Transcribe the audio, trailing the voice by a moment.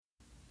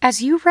As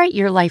you write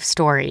your life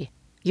story,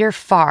 you're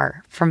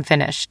far from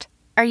finished.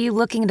 Are you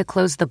looking to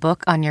close the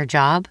book on your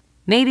job?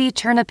 Maybe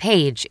turn a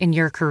page in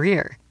your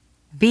career?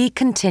 Be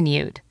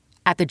continued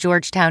at the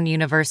Georgetown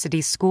University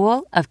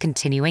School of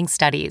Continuing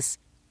Studies.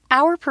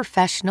 Our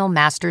professional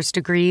master's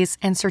degrees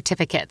and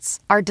certificates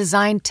are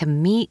designed to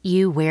meet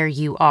you where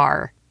you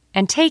are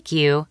and take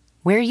you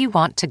where you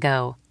want to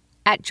go.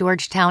 At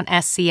Georgetown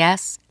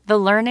SCS, the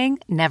learning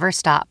never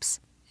stops,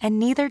 and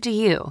neither do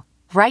you.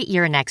 Write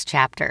your next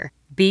chapter.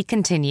 Be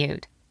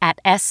continued at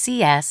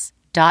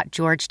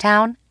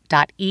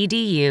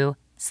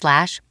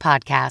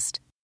scs.georgetown.edu/podcast.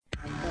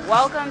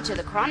 Welcome to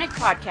the Chronic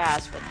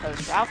Podcast with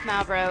host Ralph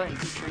Malbrough and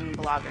featuring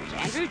bloggers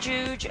Andrew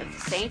Juge of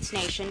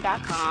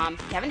TheSaintsNation.com,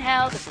 Kevin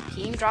Held of The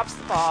Team Drops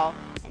the Ball,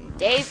 and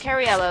Dave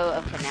Cariello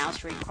of Canal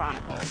Street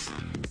Chronicles.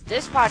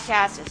 This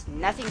podcast is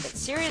nothing but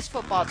serious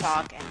football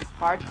talk and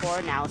hardcore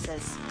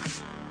analysis.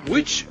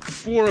 Which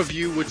four of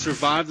you would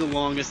survive the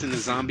longest in the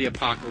zombie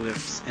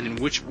apocalypse, and in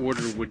which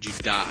order would you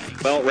die?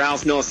 Well,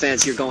 Ralph, no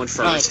offense, you're going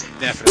first. Oh,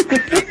 definitely.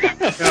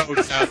 No.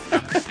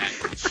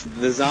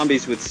 The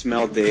zombies would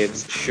smell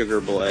Dave's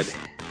sugar blood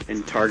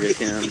and target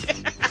him.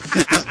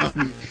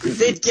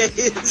 They'd get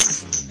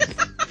his...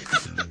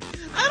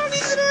 I don't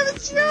even have a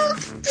joke,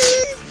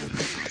 Dave!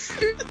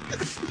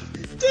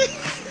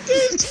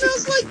 Dave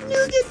smells like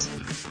nougat!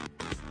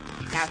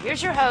 Now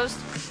here's your host,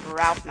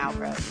 Ralph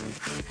Malbrough.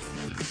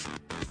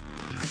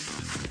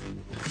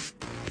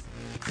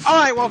 All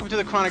right, welcome to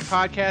the Chronic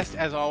Podcast.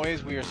 As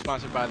always, we are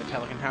sponsored by the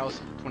Pelican House,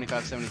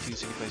 2572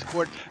 City Place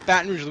Court,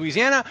 Baton Rouge,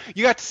 Louisiana.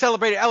 You got to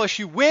celebrate an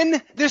LSU win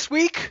this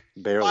week,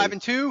 Barely.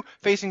 5-2,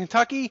 facing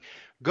Kentucky.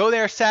 Go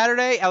there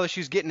Saturday.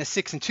 LSU's getting a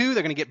 6-2.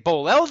 They're going to get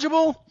bowl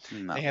eligible.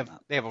 No, they have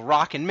a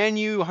rockin'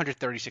 menu,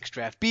 136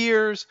 draft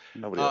beers.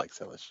 Nobody likes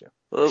LSU.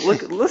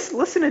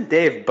 Listen to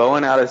Dave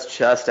bowing out his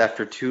chest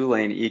after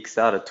Tulane ekes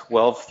out a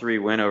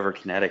 12-3 win over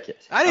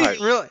Connecticut. I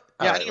didn't realize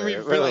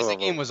that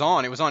game was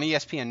on. It was on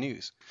ESPN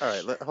News. All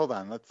right, hold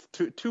on. Let's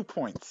 2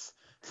 points.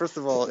 First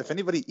of all, if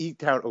anybody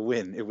eked out a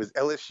win, it was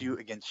LSU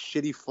against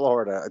shitty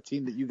Florida, a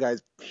team that you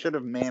guys should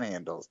have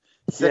manhandled.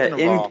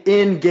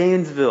 In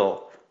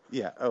Gainesville.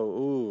 Yeah. Oh,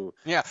 ooh.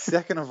 Yeah.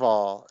 Second of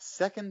all,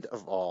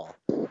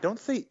 don't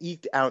say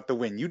eked out the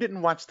win. You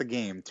didn't watch the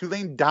game.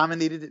 Tulane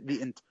dominated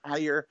the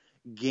entire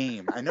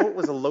game. I know it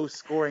was a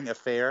low-scoring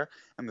affair,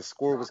 and the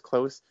score was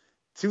close.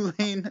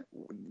 Tulane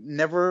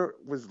never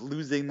was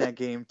losing that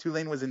game.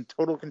 Tulane was in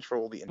total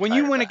control the entire time. When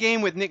you win a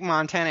game with Nick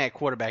Montana at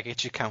quarterback, it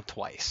should count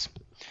twice.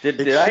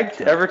 Did I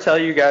ever tell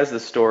you guys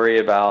the story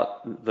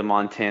about the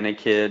Montana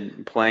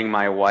kid playing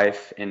my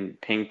wife in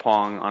ping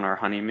pong on our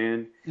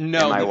honeymoon?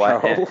 No.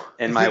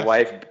 And my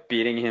wife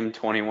beating him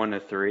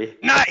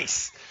 21-3.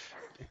 Nice.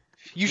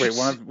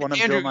 One of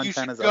Andrew, Joe Montana's you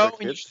should other go kids?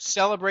 and you should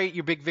celebrate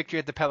your big victory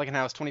at the Pelican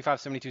House,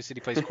 2572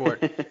 City Place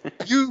Court.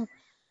 You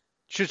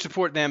should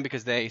support them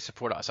because they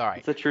support us. All right.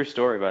 It's a true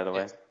story, by the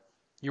way.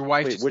 Your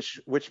wife. Wait,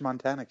 which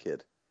Montana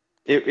kid?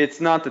 It's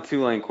not the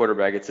Tulane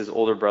quarterback. It's his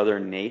older brother,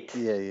 Nate.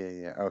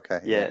 Yeah. Okay.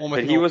 Yeah,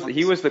 but he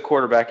was the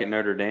quarterback at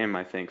Notre Dame,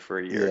 I think, for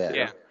a year or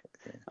two.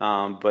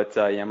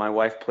 Yeah. My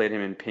wife played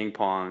him in ping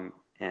pong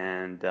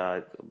and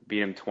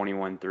beat him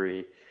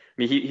 21-3. I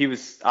mean, he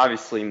was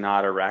obviously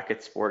not a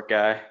racket sport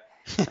guy,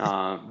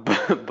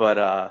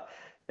 but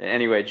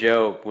anyway,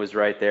 Joe was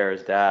right there,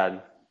 his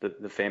dad,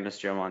 the famous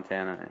Joe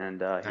Montana,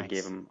 and he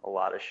gave him a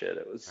lot of shit.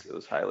 It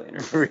was highly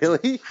entertaining.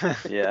 Really?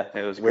 Yeah,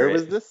 it was Where great.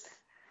 was this?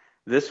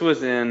 This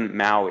was in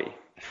Maui.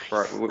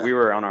 We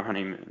were on our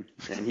honeymoon,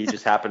 and he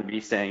just happened to be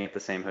staying at the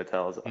same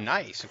hotel as us.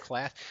 Nice, a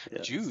class.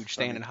 Yeah, Juge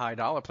staying in high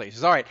dollar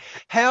places. All right,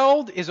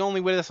 Held is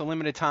only with us a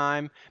limited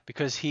time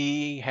because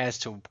he has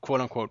to quote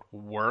unquote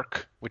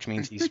work, which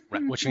means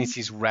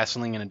he's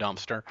wrestling in a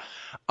dumpster.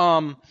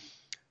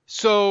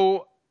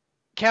 So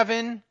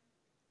Kevin,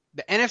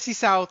 the NFC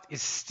South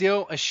is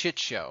still a shit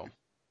show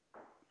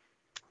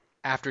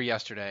after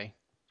yesterday.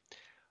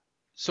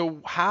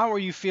 So how are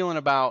you feeling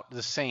about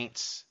the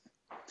Saints?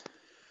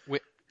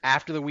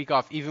 After the week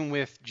off, even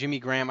with Jimmy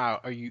Graham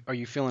out, are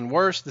you feeling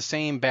worse, the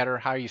same, better?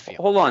 How are you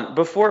feeling? Hold on.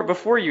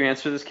 Before you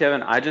answer this,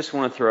 Kevin, I just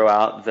want to throw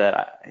out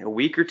that a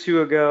week or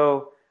two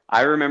ago,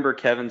 I remember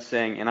Kevin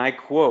saying, and I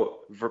quote,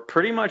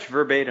 pretty much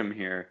verbatim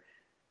here,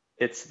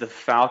 it's the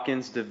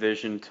Falcons'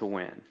 division to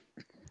win.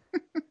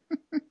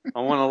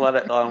 I want to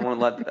let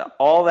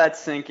all that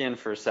sink in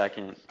for a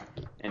second.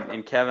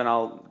 And Kevin,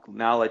 I'll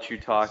now let you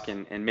talk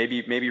and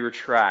maybe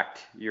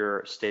retract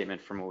your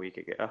statement from a week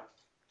ago.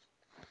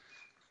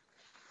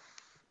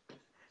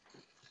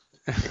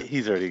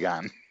 He's already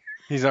gone.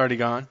 He's already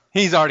gone.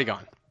 He's already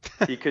gone.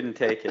 He couldn't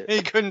take it.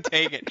 He couldn't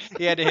take it.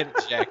 He had to hit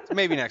eject.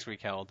 Maybe next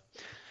week, Held.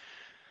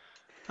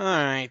 All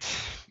right.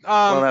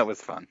 Well, that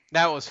was fun.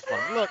 That was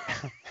fun. Look.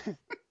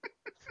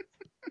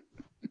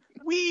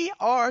 We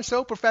are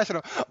so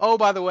professional. Oh,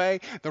 by the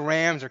way, the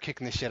Rams are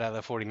kicking the shit out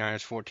of the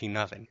 49ers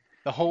 14-0.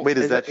 The whole Wait,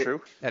 is that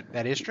true?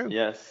 That is true.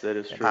 Yes, that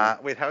is true.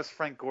 Wait, how's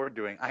Frank Gore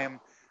doing? I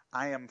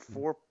am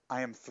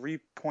 3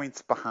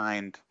 points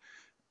behind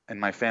in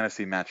my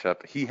fantasy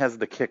matchup. He has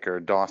the kicker,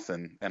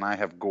 Dawson, and I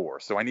have Gore.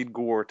 So I need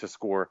Gore to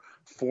score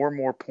 4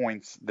 more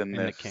points than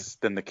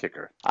the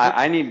kicker.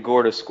 I need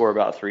Gore to score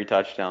about 3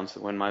 touchdowns to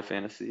win my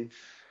fantasy.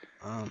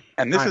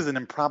 And this is an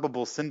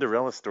improbable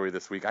Cinderella story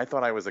this week. I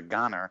thought I was a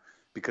goner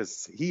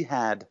because he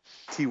had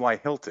T.Y.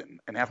 Hilton,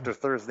 and after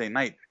Thursday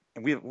night,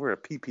 and we're a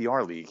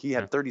PPR league, he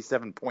had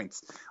 37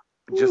 points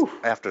just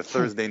after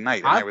Thursday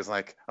night, and I was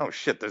like, oh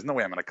shit, there's no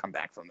way I'm going to come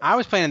back from this. I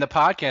was playing in the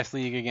podcast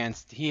league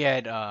against he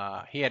had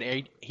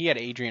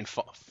Adrian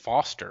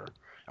Foster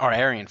or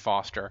Arian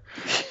Foster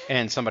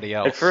and somebody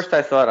else. At first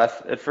I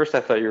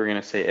thought you were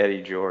going to say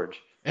Eddie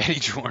George. Eddie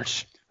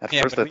George. At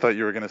first I thought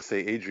you were going to say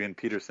Adrian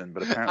Peterson,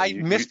 but apparently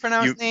I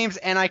mispronounce names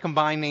and I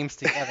combine names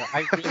together.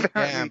 I really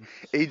am.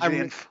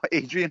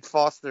 Adrian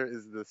Foster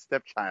is the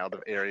stepchild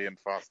of Arian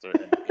Foster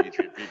and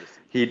Adrian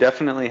Peterson. He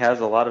definitely has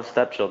a lot of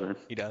stepchildren.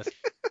 He does.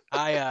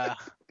 I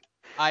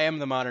am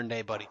the modern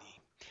day Buddy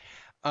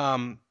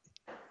D.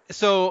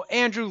 So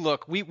Andrew,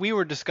 look, we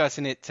were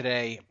discussing it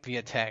today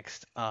via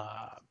text.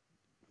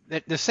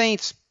 The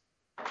Saints,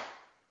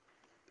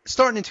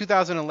 starting in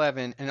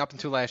 2011 and up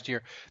until last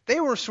year,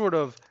 they were sort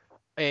of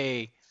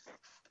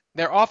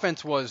their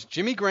offense was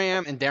Jimmy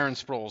Graham and Darren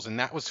Sproles, and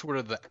that was sort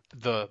of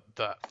the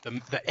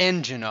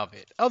engine of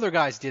it. Other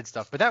guys did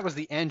stuff, but that was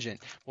the engine.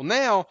 Well,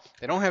 now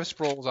they don't have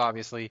Sproles,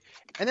 obviously,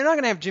 and they're not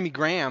going to have Jimmy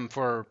Graham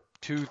for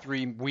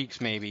 2-3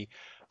 weeks maybe.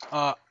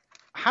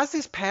 How's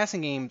this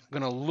passing game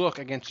going to look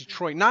against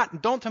Detroit?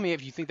 Don't tell me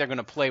if you think they're going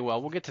to play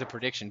well. We'll get to the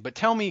prediction, but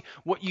tell me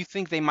what you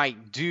think they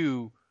might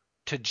do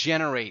to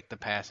generate the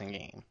passing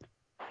game.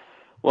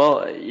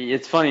 Well,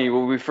 it's funny.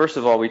 First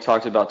of all, we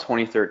talked about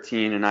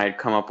 2013, and I had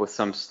come up with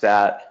some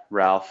stat,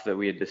 Ralph, that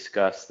we had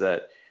discussed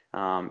that,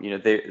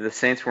 the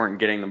Saints weren't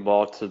getting the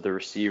ball to the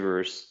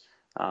receivers.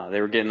 They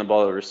were getting the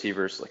ball to the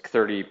receivers like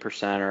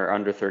 30% or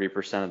under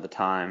 30% of the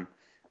time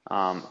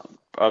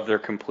of their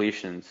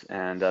completions,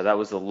 and that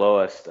was the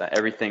lowest.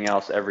 Everything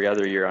else, every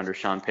other year under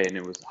Sean Payton,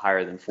 it was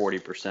higher than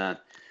 40%.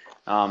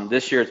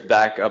 This year, it's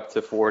back up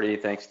to 40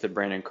 thanks to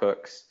Brandon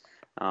Cooks.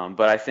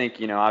 But I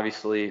think,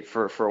 obviously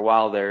for a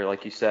while there,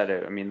 like you said,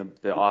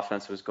 the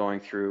offense was going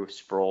through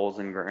Sproles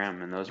and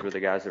Graham, and those were the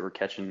guys that were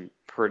catching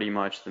pretty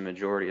much the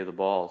majority of the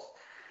balls.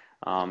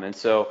 And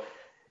so,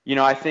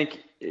 I think,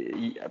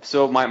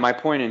 so my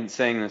point in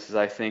saying this is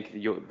I think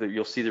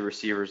you'll see the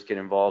receivers get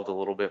involved a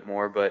little bit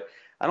more, but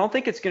I don't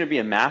think it's going to be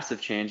a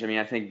massive change.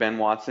 I think Ben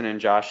Watson and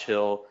Josh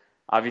Hill,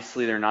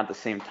 obviously they're not the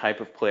same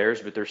type of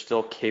players, but they're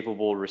still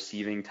capable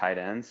receiving tight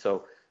ends.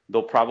 So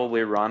they'll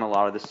probably run a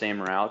lot of the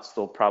same routes.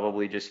 They'll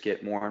probably just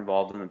get more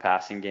involved in the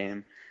passing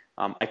game.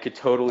 I could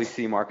totally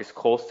see Marcus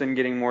Colston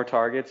getting more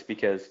targets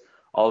because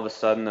all of a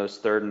sudden those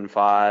 3rd and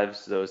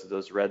 5s,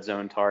 those red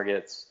zone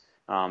targets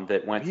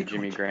that went to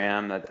Jimmy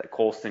Graham, that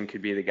Colston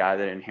could be the guy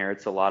that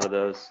inherits a lot of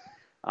those.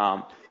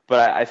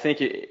 But I think,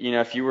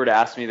 if you were to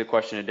ask me the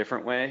question a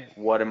different way,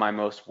 what am I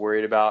most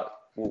worried about?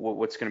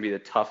 What's going to be the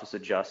toughest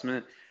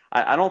adjustment?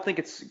 I don't think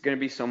it's going to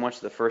be so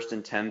much the 1st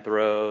and 10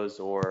 throws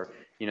or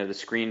the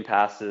screen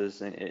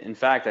passes. In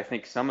fact, I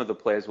think some of the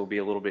plays will be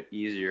a little bit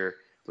easier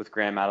with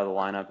Graham out of the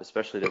lineup,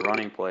 especially the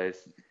running plays.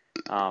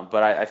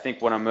 But I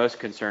think what I'm most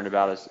concerned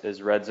about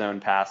is red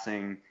zone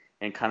passing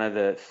and kind of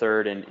the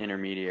 3rd and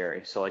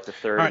intermediary. So like the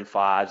 3rd and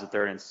 5s, the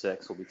 3rd and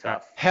 6 will be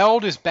tough.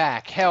 Held is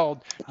back.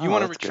 Held, you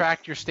want to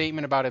retract your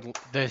statement about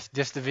this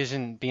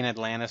division being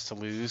Atlanta's to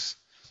lose?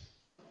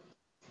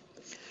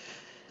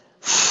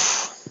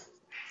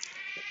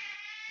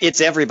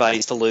 It's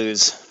everybody's to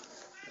lose.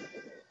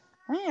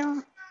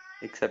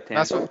 Except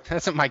Tampa.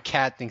 That's what my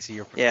cat thinks of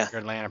your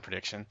Atlanta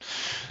prediction.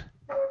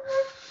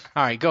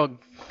 All right, go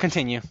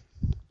continue.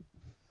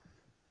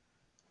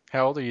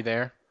 Harold, are you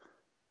there?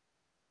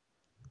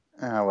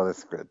 Well,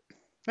 that's good.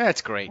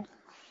 That's great.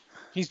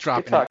 He's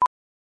dropping it.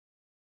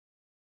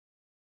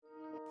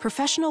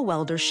 Professional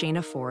welder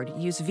Shayna Ford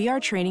used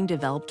VR training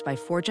developed by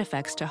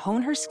ForgeFX to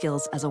hone her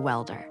skills as a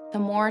welder. The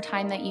more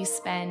time that you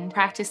spend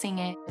practicing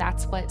it,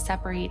 that's what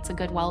separates a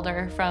good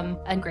welder from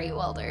a great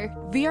welder.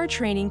 VR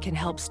training can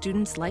help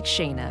students like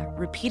Shayna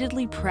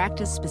repeatedly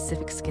practice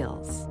specific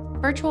skills.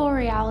 Virtual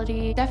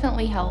reality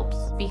definitely helps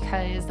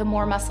because the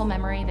more muscle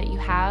memory that you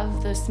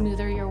have, the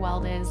smoother your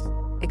weld is.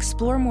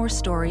 Explore more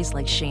stories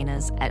like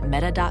Shayna's at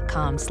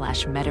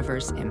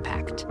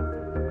meta.com/metaverseimpact.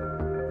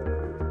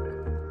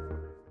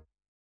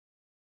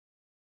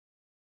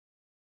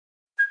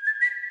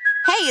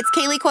 Hey, it's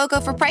Kaylee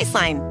Cuoco for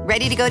Priceline.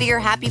 Ready to go to your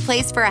happy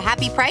place for a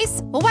happy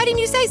price? Well, why didn't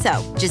you say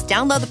so? Just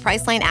download the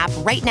Priceline app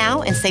right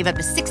now and save up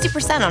to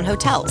 60% on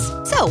hotels.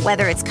 So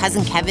whether it's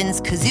Cousin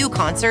Kevin's Kazoo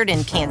Concert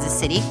in Kansas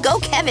City, go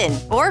Kevin,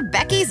 or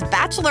Becky's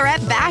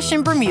Bachelorette Bash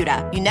in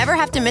Bermuda, you never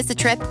have to miss a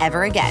trip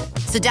ever again.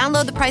 So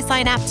download the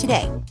Priceline app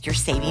today. Your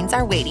savings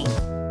are waiting.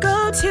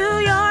 Go to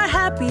your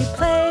happy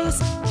place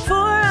for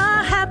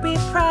a happy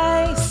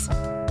price.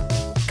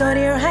 Go to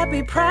your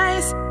happy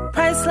price,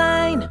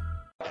 Priceline.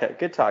 Okay,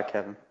 good talk,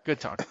 Kevin. Good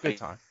talk.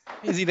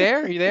 Is he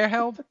there? Are you there,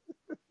 Held?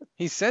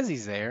 He says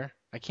he's there.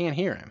 I can't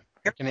hear him.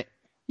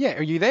 Yeah,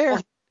 are you there?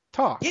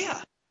 Talk.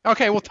 Yeah.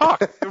 Okay, well, talk.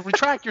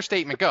 Retract your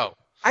statement. Go.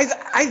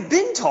 I've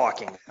been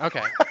talking.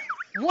 Okay.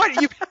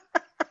 What you?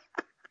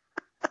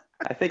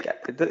 I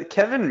think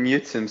Kevin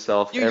mutes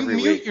himself You every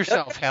mute week.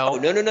 yourself, hell.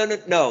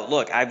 No.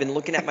 Look, I've been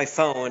looking at my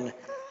phone.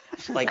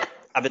 Like,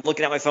 I'm Well,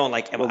 maybe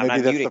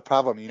that's muting. the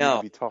problem. You need No,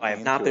 to be talking I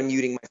have not into been it.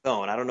 muting my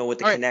phone. I don't know what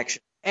the All right.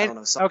 connection. I don't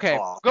know. Something's Okay,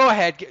 off. go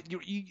ahead. You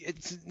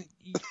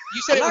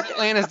said it was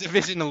Atlanta's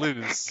division to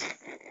lose.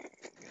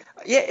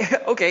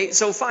 Yeah. Okay.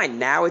 So fine.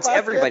 Now it's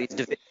everybody's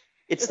division.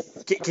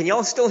 Can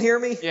y'all still hear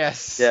me?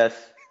 Yes. Yes.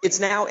 It's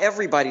now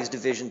everybody's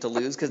division to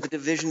lose because the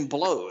division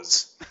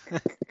blows.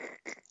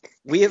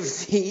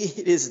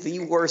 It is the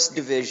worst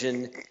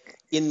division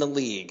in the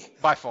league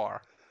By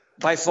far.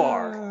 by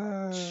far.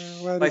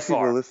 Why By do people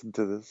far. listen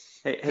to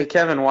this? Hey,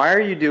 Kevin, why are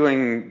you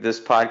doing this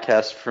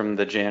podcast from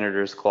the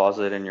janitor's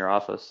closet in your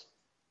office?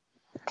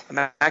 I'm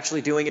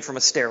actually doing it from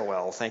a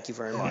stairwell. Thank you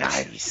very much.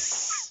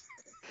 Nice.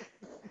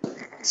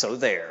 So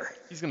there.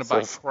 He's gonna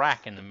buy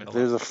crack in the middle.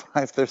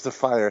 If there's a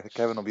fire,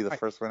 Kevin will be the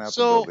first one out the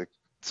So, building.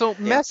 so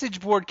message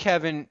board,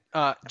 Kevin.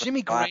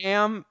 Jimmy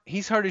Graham,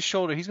 he's hurt his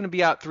shoulder. He's gonna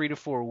be out 3 to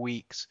 4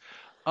 weeks.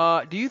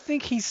 Do you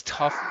think he's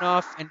tough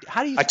enough? And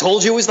how do you? I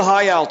told you it was the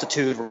high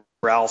altitude,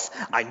 Ralph.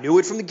 I knew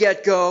it from the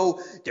get-go.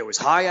 There was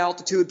high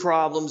altitude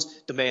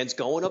problems. The man's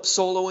going up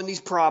solo in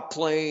these prop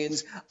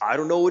planes. I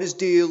don't know what his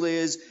deal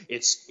is.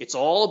 It's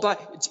all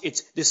about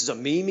this is a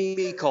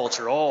me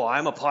culture. Oh,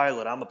 I'm a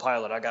pilot.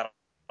 I got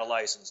a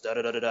license. Da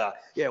da da da da.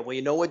 Yeah, well,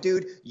 you know what,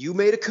 dude? You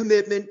made a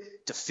commitment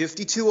to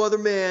 52 other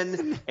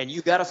men, and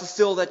you got to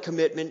fulfill that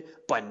commitment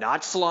by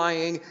not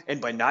flying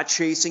and by not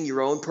chasing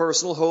your own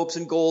personal hopes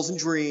and goals and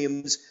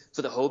dreams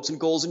for the hopes and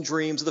goals and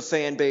dreams of the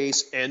fan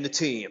base and the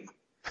team.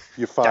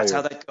 You're fired. That's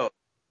how that goes.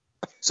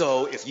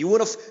 So if you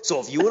want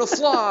to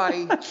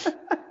fly,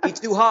 be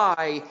too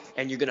high,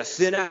 and you're gonna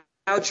thin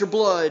out your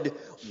blood,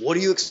 what do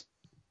you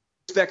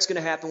expect's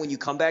gonna happen when you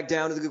come back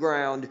down to the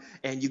ground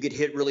and you get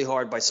hit really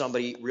hard by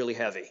somebody really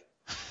heavy?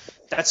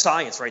 That's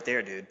science right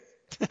there, dude.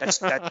 That's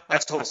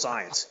total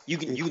science.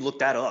 You look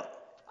that up.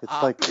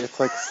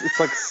 It's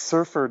like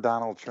surfer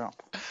Donald Trump.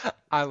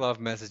 I love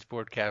message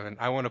board Kevin.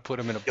 I want to put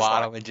him in a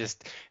bottle and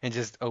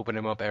just open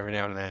him up every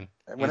now and then.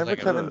 Whenever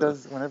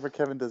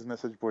Kevin does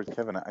message board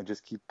Kevin, I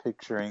just keep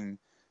picturing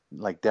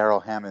like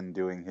Daryl Hammond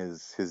doing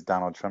his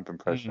Donald Trump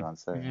impression on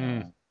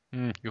Saturday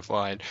Night. You're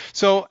fine.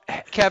 So,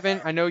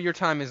 Kevin, I know your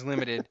time is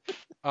limited.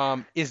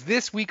 Is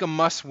this week a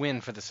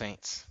must-win for the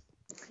Saints?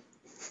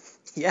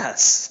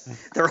 Yes,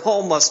 they're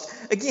all must.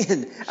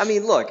 Again, I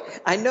mean, look,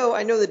 I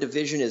know the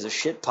division is a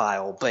shit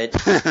pile, but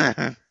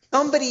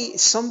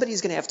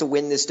somebody's going to have to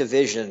win this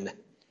division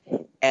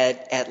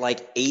at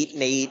like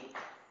 8-8,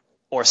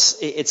 or it's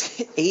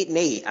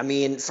 8-8. I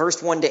mean,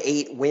 first 1 to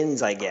 8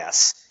 wins, I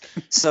guess.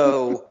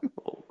 So,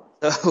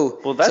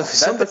 well,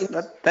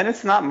 then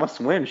it's not must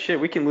win. Shit,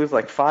 we can lose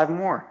like 5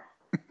 more.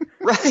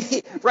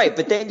 Right,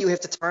 but then you have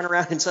to turn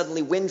around and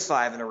suddenly win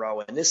 5 in a row,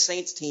 and this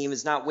Saints team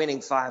is not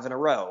winning 5 in a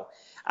row.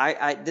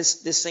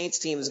 This Saints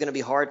team is going to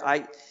be hard.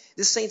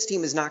 This Saints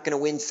team is not going to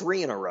win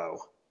 3 in a row.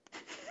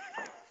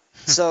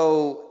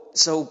 So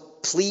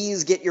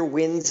please get your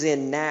wins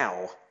in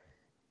now.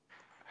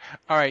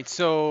 All right,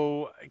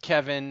 so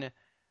Kevin,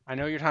 I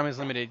know your time is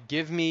limited.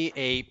 Give me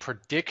a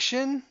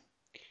prediction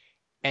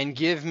and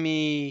give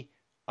me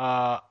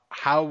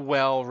how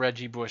well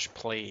Reggie Bush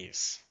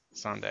plays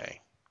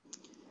Sunday.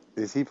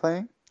 Is he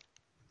playing?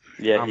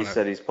 Yeah, he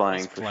said he's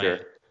playing for sure.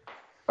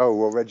 Oh,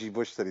 well, Reggie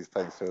Bush said he's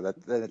playing, so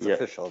then it's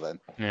official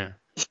then. Yeah.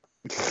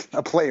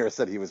 A player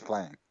said he was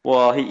playing.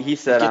 Well, he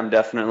said I'm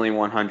definitely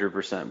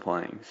 100%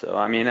 playing. So,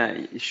 I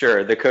mean,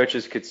 sure, the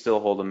coaches could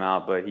still hold him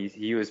out, but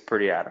he was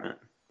pretty adamant.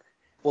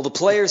 Well, the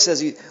player said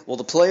he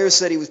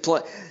was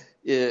playing. Fuck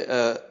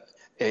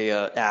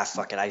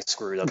it, I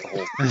screwed up the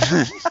whole.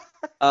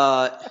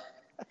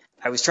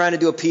 I was trying to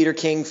do a Peter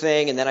King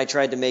thing, and then I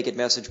tried to make it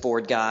message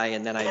board guy,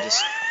 and then I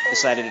just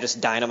decided to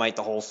just dynamite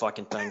the whole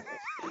fucking thing.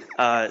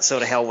 So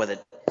to hell with it.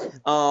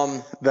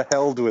 The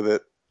hell with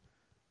it.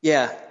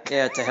 Yeah,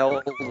 to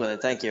hell with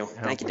it. Thank you,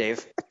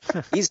 Dave.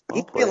 He's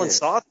feeling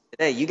soft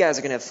today. You guys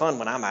are gonna have fun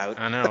when I'm out.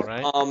 I know,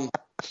 right?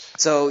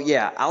 So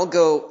yeah, I'll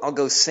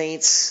go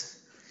Saints.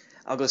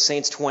 I'll go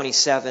Saints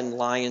 27,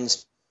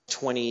 Lions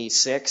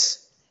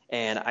 26,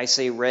 and I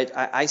say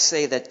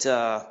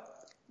that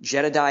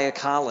Jedediah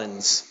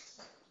Collins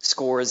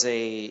scores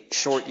a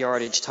short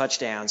yardage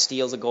touchdown,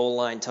 steals a goal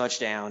line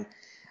touchdown.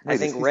 Wait, I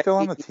think is he still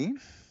on the team?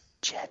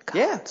 Jed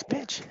Collins,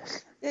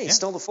 bitches. Yeah, he's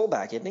still the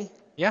fullback, isn't he?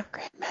 Yeah,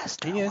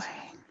 Grandmaster he is.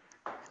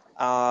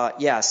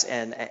 Yes,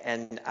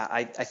 and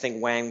I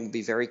think Wang will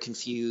be very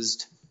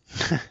confused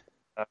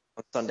on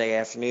Sunday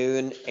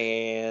afternoon,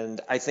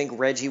 and I think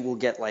Reggie will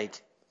get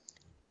like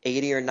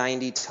 80 or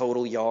 90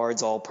 total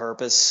yards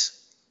all-purpose,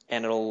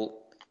 and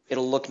it'll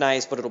look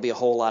nice, but it'll be a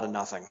whole lot of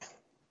nothing.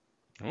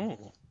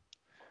 Ooh.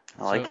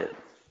 I like it.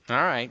 All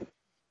right.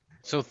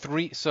 So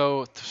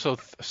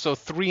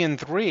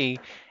 3-3,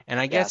 and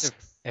I guess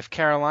if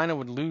Carolina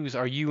would lose,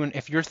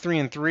 if you're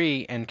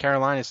 3-3 and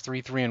Carolina's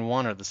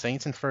 3-3-1, are the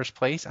Saints in first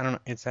place? I don't know.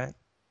 Is that?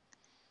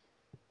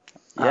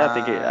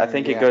 Yeah, I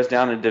think it goes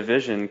down to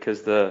division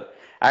because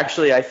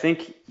I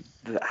think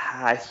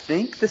I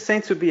think the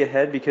Saints would be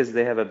ahead because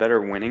they have a better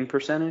winning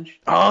percentage.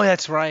 Oh,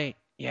 that's right.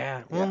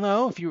 Yeah. Well,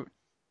 no, if you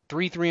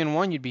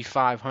 3-3-1, you'd be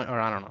 500, or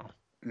I don't know.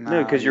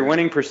 No, because your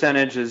winning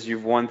percentage is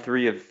you've won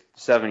 3 of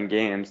 7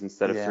 games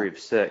instead of 3 of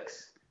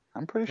 6.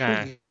 I'm pretty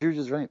sure Juge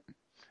is right.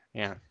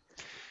 Yeah.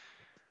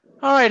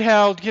 All right,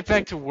 Hal, get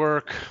back to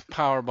work.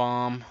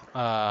 Powerbomb.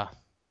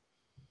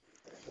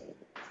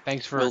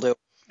 Thanks for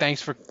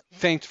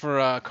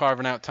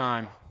carving out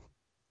time.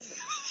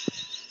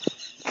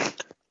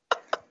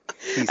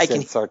 He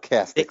said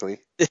sarcastically.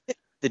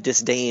 The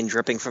disdain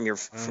dripping from your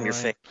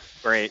face.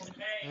 Great.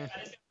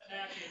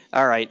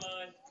 All right.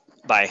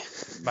 Bye.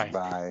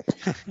 Bye.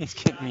 He's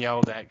getting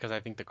yelled at because I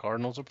think the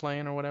Cardinals are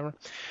playing or whatever.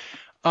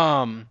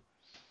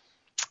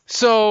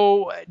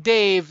 So,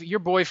 Dave, your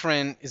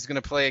boyfriend is going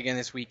to play again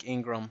this week,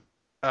 Ingram.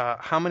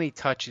 How many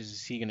touches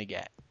is he going to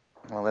get?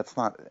 Well, that's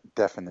not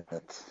definite,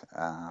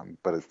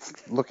 but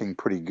it's looking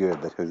pretty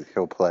good that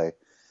he'll play.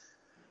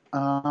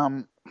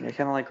 Kind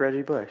of like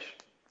Reggie Bush.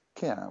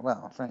 Yeah,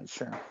 well, right,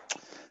 sure.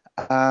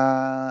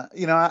 I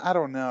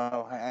don't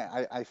know.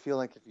 I feel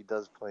like if he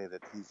does play,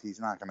 that he's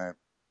not going to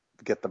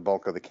get the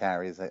bulk of the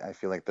carries. I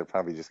feel like they're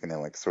probably just going to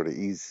like sort of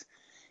ease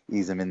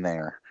him in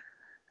there.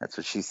 That's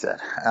what she said.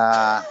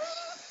 I'd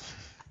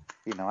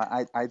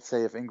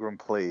say if Ingram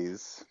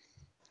plays,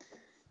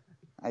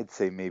 I'd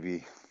say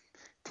maybe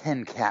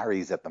 10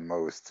 carries at the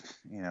most.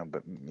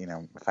 But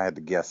if I had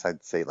to guess,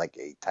 I'd say like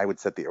 8. I would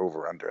set the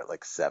over/under at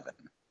like 7.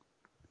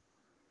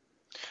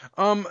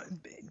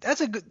 This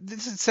is a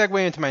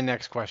segue into my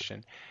next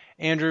question.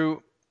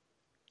 Andrew,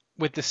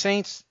 with the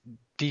Saints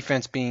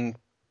defense being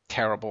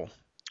terrible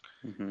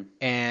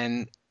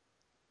and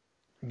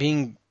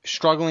being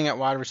struggling at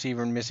wide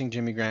receiver and missing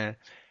Jimmy Graham,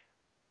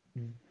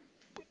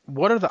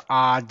 what are the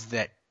odds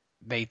that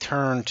they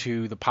turn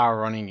to the power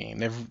running game?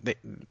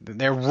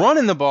 They're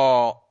running the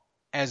ball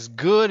as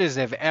good as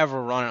they've ever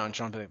run it on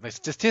Sean Payton. The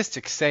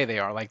statistics say they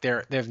are. Like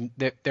they're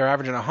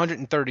averaging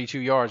 132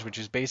 yards, which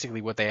is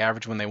basically what they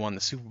averaged when they won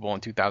the Super Bowl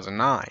in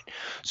 2009.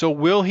 So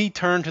will he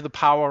turn to the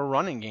power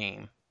running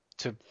game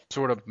to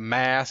sort of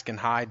mask and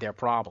hide their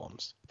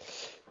problems?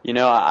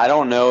 I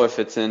don't know if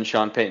it's in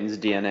Sean Payton's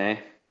DNA,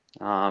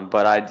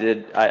 but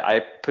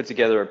I put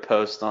together a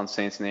post on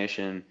Saints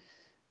Nation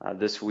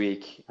this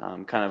week,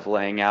 kind of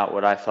laying out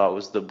what I thought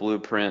was the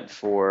blueprint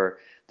for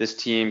this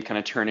team kind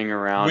of turning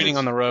around. Winning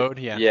on the road,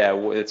 yeah. Yeah,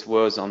 its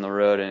woes on the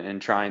road and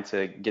trying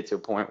to get to a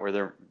point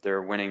where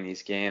they're winning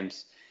these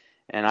games.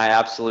 And I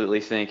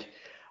absolutely think,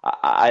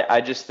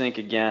 I just think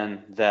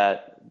again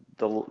that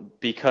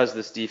because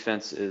this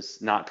defense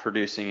is not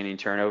producing any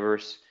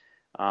turnovers,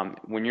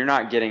 when you're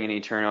not getting any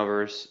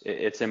turnovers,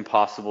 it's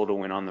impossible to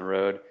win on the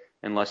road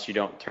unless you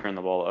don't turn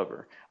the ball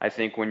over. I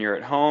think when you're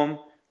at home,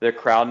 the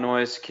crowd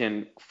noise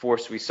can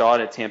force, we saw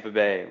it at Tampa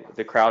Bay,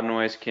 the crowd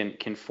noise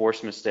can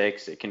force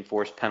mistakes. It can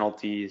force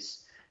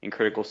penalties in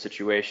critical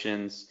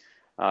situations.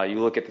 You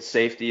look at the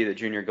safety that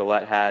Junior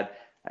Gillette had.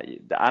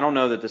 I don't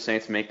know that the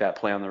Saints make that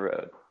play on the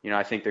road.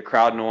 I think the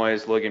crowd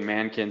noise, Logan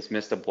Mankins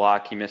missed a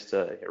block. He missed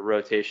a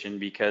rotation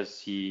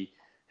because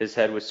his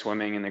head was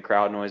swimming and the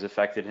crowd noise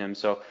affected him.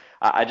 So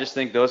I just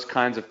think those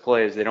kinds of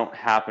plays, they don't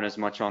happen as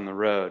much on the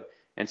road.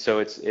 And so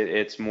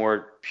it's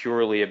more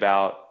purely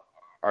about,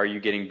 are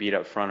you getting beat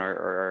up front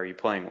or are you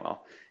playing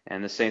well?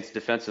 And the Saints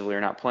defensively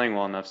are not playing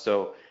well enough.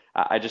 So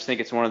I just think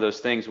it's one of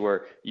those things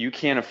where you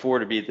can't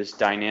afford to be this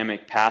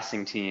dynamic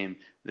passing team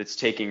that's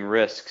taking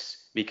risks,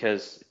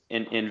 because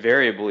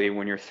invariably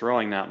when you're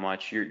throwing that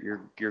much,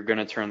 you're going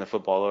to turn the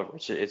football over.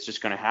 It's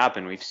just going to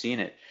happen. We've seen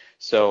it.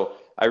 So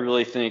I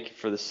really think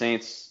for the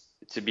Saints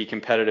to be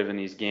competitive in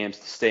these games,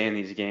 to stay in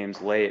these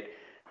games late,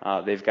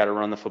 they've got to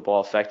run the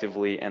football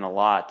effectively and a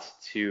lot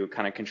to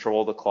kind of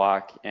control the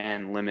clock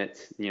and limit,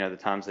 the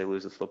times they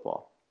lose the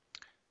football.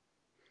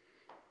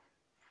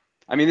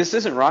 I mean, this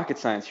isn't rocket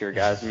science here,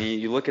 guys. I mean,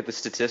 you look at the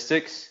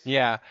statistics.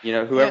 Yeah.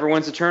 Whoever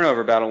wins the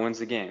turnover battle wins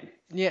the game.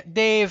 Yeah,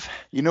 Dave.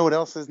 You know what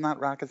else is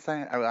not rocket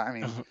science? I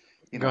mean,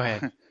 Go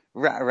ahead.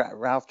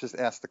 Ralph just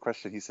asked the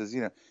question. He says,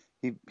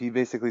 he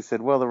basically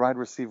said, well, the wide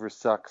receivers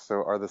suck,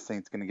 so are the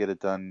Saints going to get it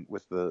done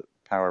with the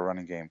power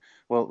running game?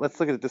 Well, let's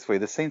look at it this way.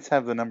 The Saints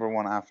have the number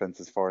 1 offense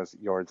as far as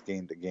yards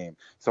gained a game.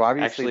 So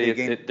obviously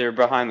they're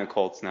behind the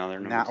Colts now.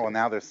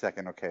 Now they're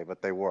second, okay,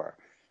 but they were.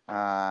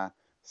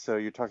 So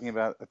you're talking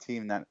about a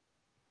team that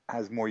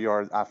has more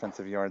yards,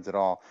 offensive yards at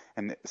all.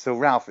 And so,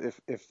 Ralph,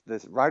 if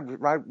this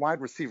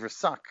wide receivers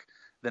suck,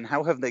 then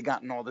how have they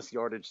gotten all this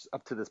yardage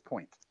up to this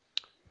point?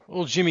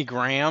 Well, Jimmy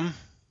Graham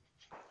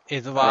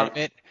is a lot of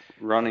it.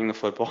 Running the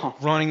football.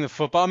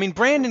 I mean,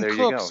 Brandon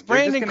Cooks.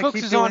 Brandon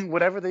Cooks is on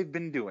whatever they've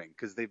been doing,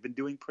 because they've been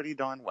doing pretty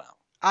darn well.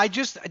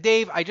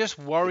 Dave, I just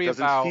worry about.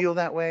 It doesn't feel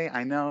that way,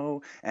 I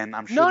know, and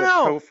I'm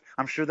sure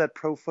I'm sure that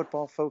Pro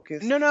Football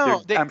Focus.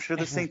 I'm sure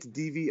the Saints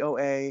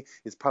DVOA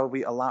is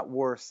probably a lot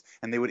worse,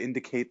 and they would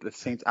indicate the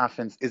Saints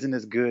offense isn't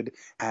as good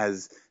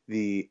as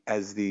the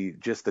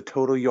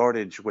total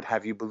yardage would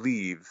have you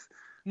believe.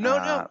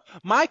 No.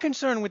 My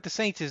concern with the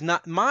Saints is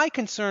not my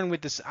concern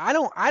with this. I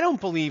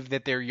don't believe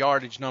that their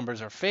yardage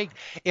numbers are fake.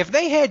 If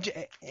they had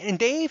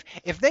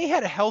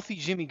a healthy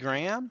Jimmy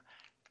Graham,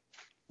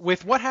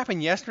 with what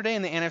happened yesterday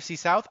in the NFC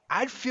South,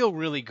 I'd feel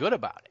really good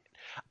about it.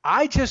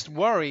 I just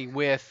worry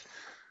with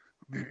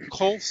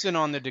Colson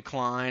on the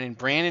decline and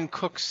Brandon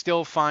Cook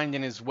still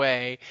finding his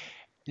way.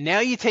 Now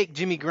you take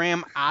Jimmy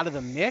Graham out of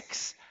the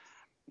mix.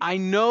 I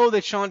know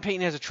that Sean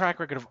Payton has a track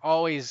record of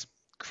always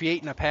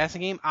creating a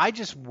passing game. I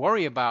just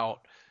worry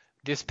about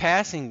this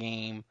passing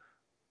game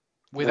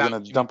without. They're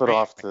going to dump it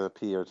off to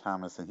Pierre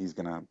Thomas, and he's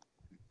going to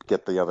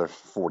get the other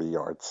 40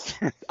 yards.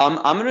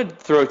 I'm going to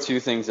throw two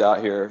things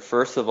out here.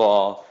 First of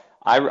all,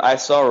 I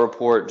saw a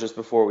report just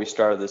before we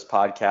started this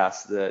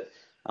podcast that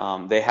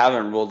they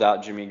haven't ruled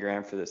out Jimmy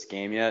Graham for this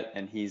game yet,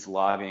 and he's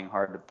lobbying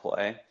hard to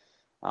play.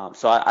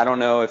 So I don't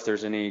know if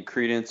there's any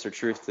credence or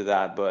truth to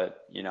that,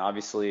 but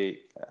obviously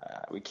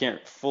we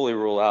can't fully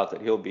rule out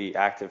that he'll be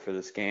active for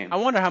this game. I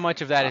wonder how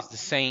much of that is the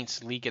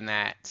Saints leaking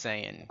that,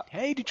 saying,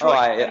 "Hey, Detroit."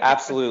 Oh, it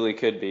absolutely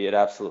could be. It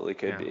absolutely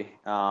could be.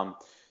 But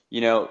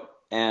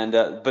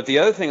the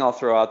other thing I'll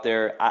throw out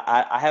there,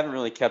 I haven't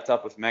really kept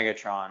up with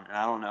Megatron, and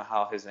I don't know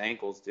how his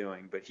ankle's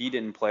doing, but he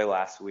didn't play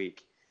last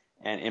week,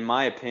 and in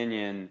my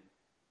opinion,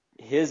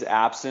 his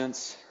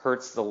absence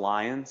hurts the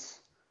Lions.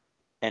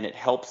 And it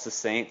helps the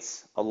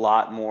Saints a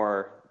lot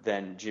more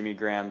than Jimmy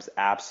Graham's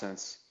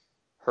absence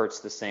hurts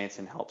the Saints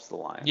and helps the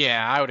Lions.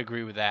 Yeah, I would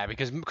agree with that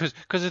because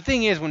the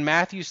thing is, when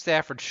Matthew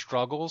Stafford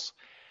struggles,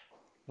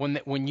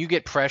 when you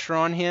get pressure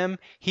on him,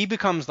 he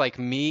becomes like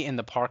me in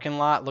the parking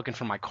lot looking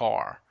for my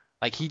car.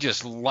 Like he's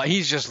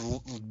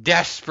just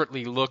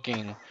desperately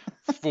looking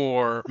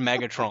for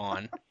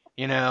Megatron.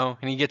 And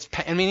he gets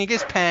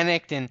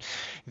panicked and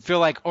you feel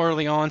like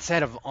early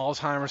onset of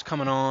Alzheimer's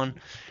coming on.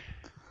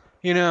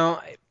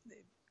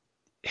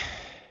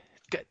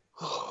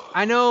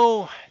 I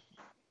know.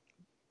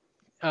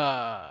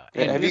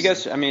 Have you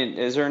guys?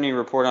 Is there any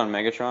report on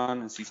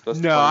Megatron? Is he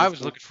supposed to? No, I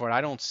was looking for it.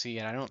 I don't see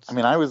it.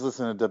 I was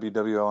listening to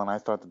WWL and I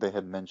thought that they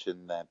had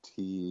mentioned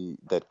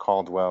that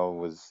Caldwell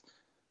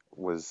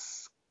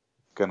was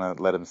gonna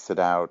let him sit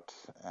out.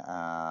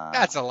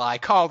 That's a lie.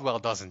 Caldwell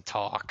doesn't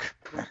talk.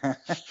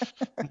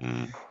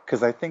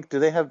 Because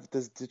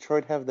does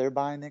Detroit have their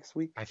bye next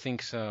week? I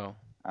think so.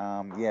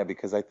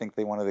 Because I think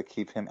they wanted to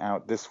keep him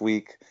out this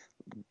week,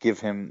 give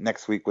him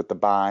next week with the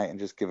bye, and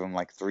just give him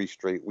like 3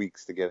 straight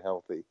weeks to get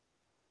healthy.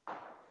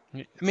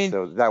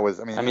 So that was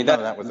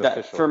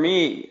official. For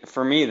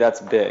me,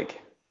 that's big.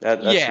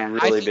 That's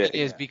really big. It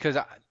is because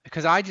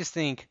I just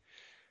think,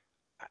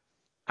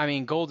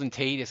 Golden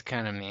Tate is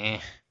kind of meh,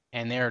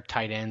 and their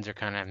tight ends are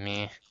kind of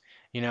meh,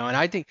 and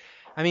I think,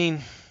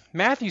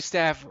 Matthew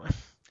Stafford,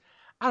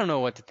 I don't know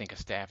what to think of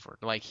Stafford.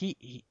 Like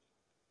he'll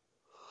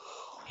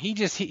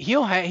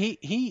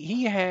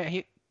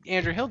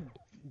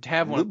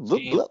have one of those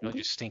games, he'll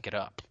just stink it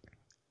up,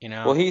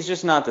 Well, he's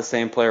just not the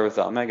same player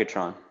without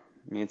Megatron.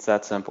 It's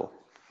that simple.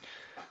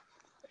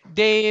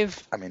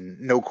 Dave.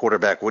 No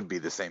quarterback would be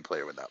the same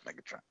player without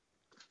Megatron,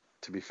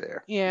 to be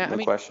fair. Yeah, no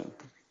question.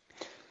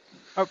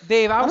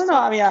 Dave, I don't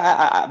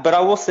know. But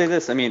I will say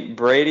this.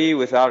 Brady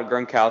without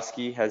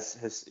Gronkowski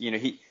has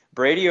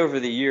Brady over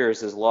the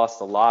years has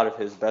lost a lot of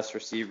his best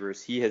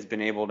receivers. He has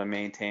been able to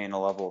maintain a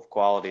level of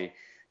quality.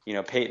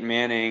 Peyton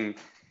Manning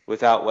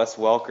without Wes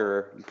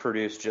Welker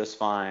produced just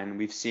fine.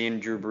 We've seen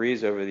Drew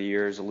Brees over the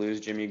years lose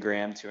Jimmy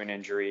Graham to an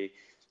injury,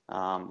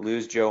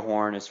 lose Joe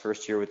Horn his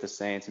first year with the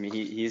Saints.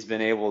 He's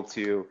been able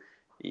to,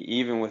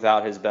 even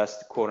without his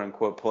best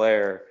quote-unquote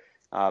player,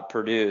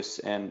 produce.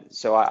 And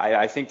so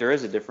I think there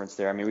is a difference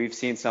there. We've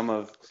seen some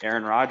of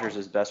Aaron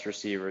Rodgers' best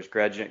receivers,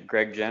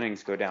 Greg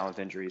Jennings, go down with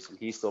injuries, and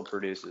he still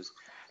produces.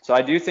 So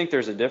I do think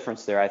there's a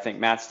difference there. I think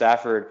Matt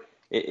Stafford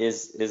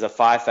is a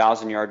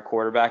 5,000-yard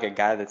quarterback, a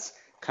guy that's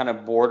kind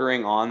of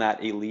bordering on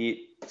that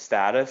elite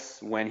status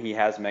when he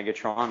has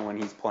Megatron, when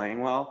he's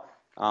playing well.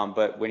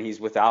 But when he's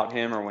without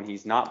him or when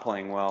he's not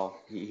playing well,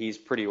 he's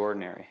pretty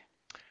ordinary.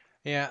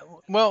 Yeah,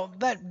 well,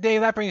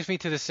 Dave, that brings me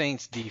to the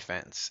Saints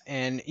defense.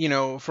 And,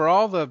 for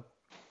all the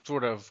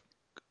sort of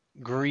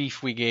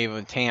grief we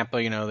gave Tampa,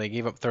 they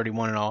gave up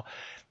 31 and all,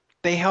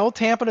 they held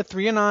Tampa to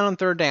 3-9 on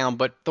third down.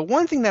 But the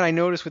one thing that I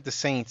noticed with the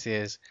Saints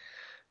is,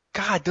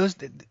 God,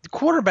 the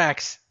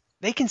quarterbacks,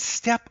 they can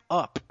step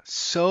up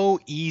so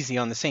easy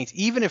on the Saints.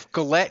 Even if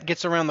Gillette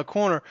gets around the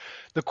corner,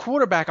 the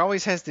quarterback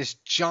always has this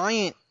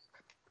giant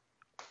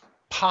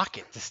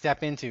pocket to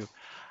step into.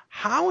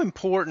 How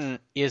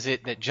important is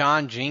it that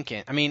John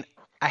Jenkins,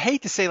 I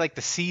hate to say like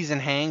the season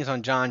hangs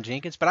on John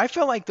Jenkins, but I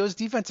feel like those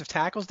defensive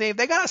tackles, Dave,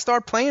 they got to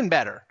start playing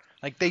better.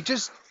 Like they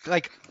just,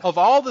 of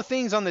all the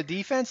things on the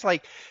defense,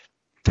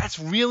 that's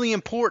really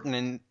important,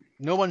 and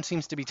no one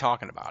seems to be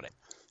talking about it.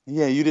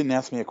 Yeah, you didn't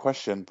ask me a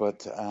question,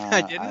 but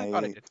I didn't. I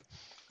thought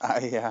I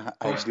did.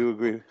 I do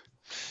agree.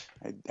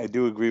 I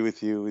do agree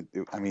with you.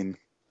 You can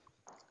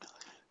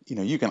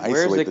isolate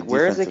the defensive.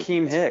 Where's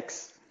Akeem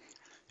Hicks?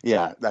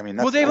 Yeah, that's,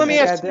 well, Dave, let me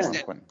ask you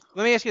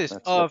this: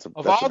 That's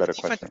of all the defensive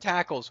question.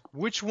 tackles,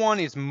 which one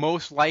is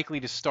most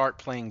likely to start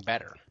playing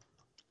better?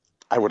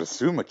 I would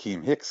assume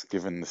Akeem Hicks,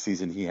 given the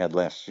season he had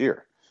last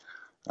year.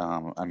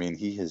 I mean,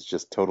 he has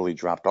just totally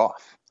dropped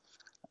off.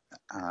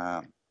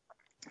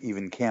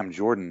 Even Cam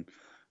Jordan,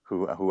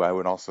 who I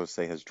would also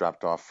say has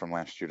dropped off from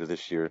last year to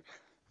this year,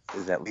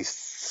 is at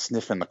least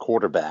sniffing the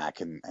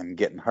quarterback and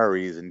getting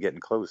hurries and getting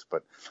close.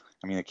 But,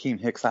 I mean, Akeem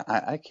Hicks,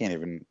 I can't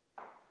even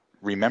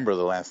remember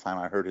the last time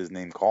I heard his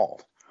name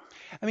called.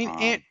 I mean,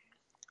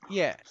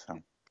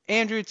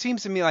 Andrew, it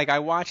seems to me like I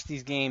watched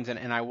these games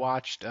and I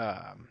watched,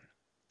 I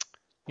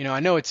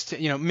know it's,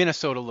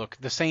 Minnesota, look,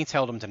 the Saints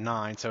held them to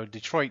 9, so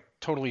Detroit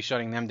totally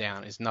shutting them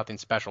down is nothing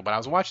special. But I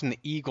was watching the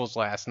Eagles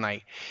last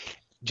night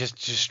just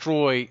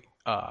destroy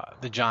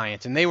the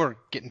Giants, and they were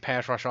getting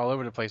pass rush all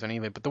over the place on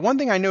Eli. But the one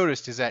thing I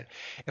noticed is that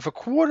if a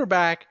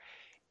quarterback,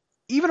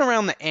 even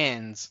around the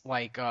ends,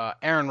 like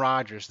Aaron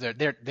Rodgers,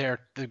 they're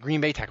the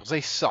Green Bay tackles,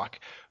 they suck.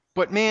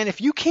 But man, if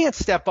you can't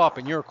step up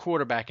and you're a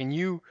quarterback and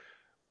you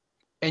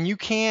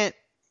can't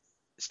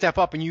step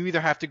up and you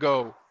either have to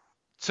go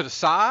to the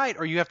side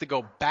or you have to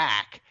go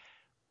back,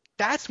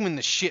 that's when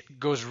the shit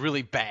goes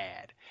really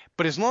bad.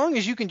 But as long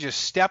as you can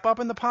just step up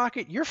in the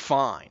pocket, you're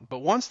fine. But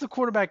once the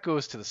quarterback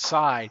goes to the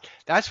side,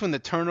 that's when the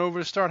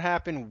turnovers start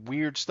happening,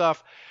 weird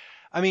stuff.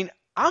 I mean,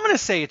 I'm going to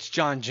say it's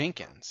John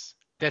Jenkins.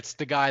 That's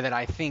the guy that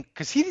I think,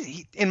 because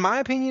he, in my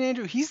opinion,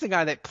 Andrew, he's the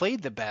guy that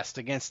played the best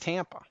against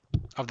Tampa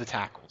of the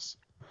tackles.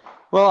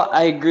 Well,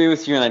 I agree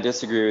with you and I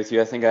disagree with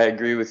you. I think I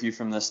agree with you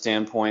from the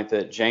standpoint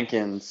that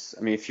Jenkins,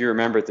 I mean, if you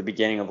remember at the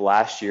beginning of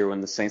last year when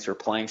the Saints were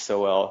playing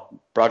so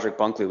well, Broderick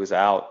Bunkley was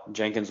out,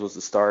 Jenkins was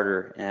the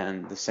starter,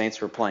 and the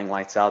Saints were playing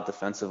lights out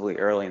defensively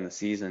early in the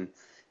season,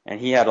 and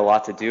he had a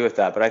lot to do with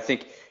that. But I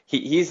think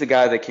he's the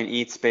guy that can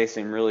eat space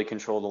and really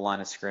control the line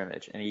of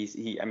scrimmage. And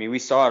I mean, we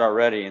saw it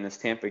already in this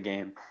Tampa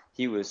game.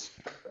 He was,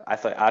 I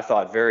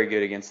thought, very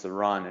good against the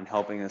run and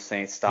helping the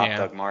Saints stop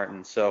Doug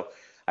Martin. So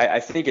I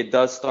think it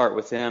does start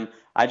with him.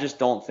 I just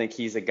don't think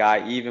he's a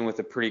guy, even with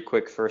a pretty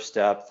quick first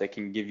step, that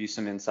can give you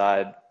some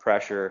inside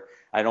pressure.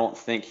 I don't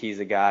think he's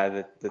a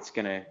guy that's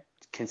going to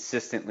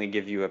consistently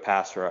give you a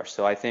pass rush.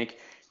 So I think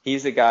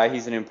he's a guy,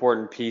 he's an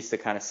important piece to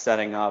kind of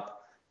setting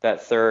up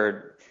that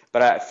third.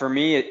 But for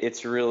me,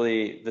 it's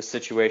really the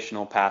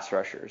situational pass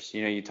rushers.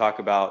 You talk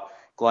about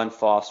Glenn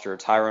Foster,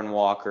 Tyron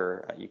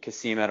Walker,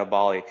 Kasim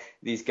Edebali,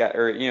 these guys,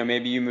 or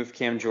maybe you move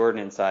Cam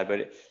Jordan inside,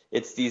 but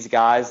it's these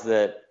guys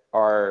that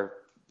are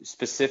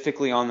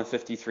specifically on the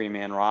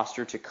 53-man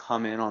roster to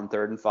come in on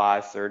 3rd and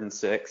 5, 3rd and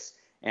 6,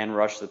 and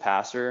rush the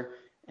passer.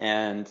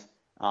 And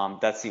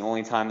that's the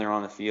only time they're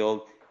on the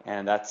field,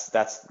 and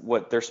that's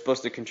what they're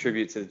supposed to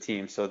contribute to the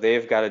team. So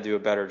they've got to do a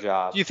better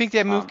job. Do you think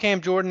they moved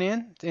Cam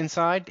Jordan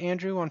inside,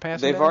 Andrew, on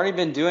passing? They've already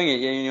been doing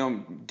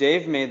it.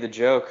 Dave made the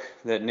joke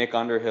that Nick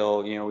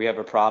Underhill, we have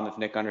a problem if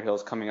Nick Underhill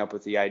is coming up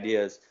with the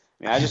ideas.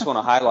 I mean, I just want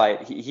to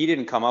highlight, he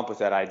didn't come up with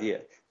that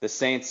idea. The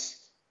Saints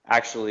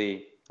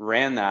actually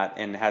ran that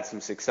and had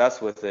some success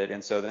with it,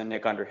 and so then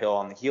Nick Underhill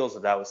on the heels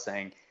of that was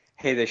saying,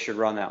 hey, they should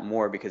run that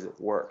more because it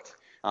worked.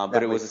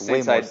 But it was the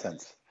Saints idea.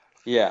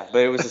 Yeah, but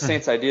it was the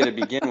Saints idea to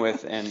begin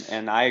with,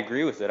 and I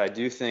agree with it. I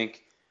do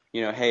think,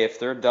 hey, if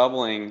they're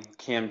doubling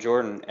Cam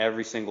Jordan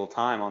every single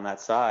time on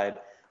that side,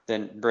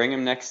 then bring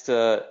him next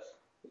to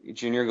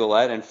Junior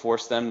Galette and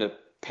force them to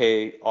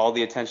pay all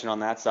the attention on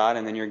that side,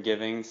 and then you're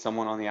giving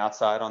someone on the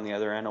outside on the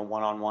other end a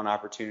one-on-one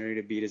opportunity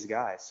to beat his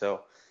guy.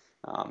 So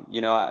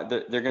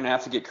they're going to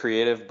have to get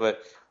creative,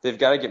 but they've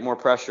got to get more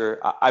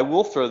pressure. I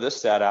will throw this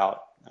stat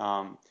out.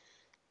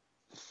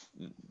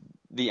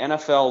 The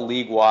NFL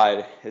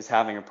league-wide is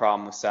having a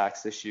problem with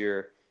sacks this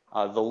year.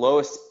 The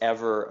lowest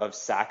ever of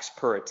sacks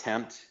per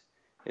attempt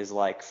is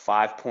like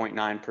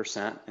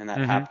 5.9%, and that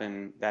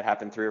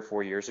happened 3 or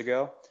 4 years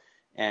ago.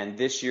 And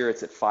this year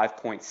it's at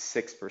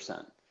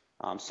 5.6%.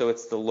 So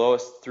it's the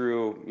lowest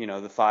through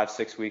the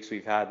 5-6 weeks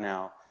we've had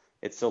now.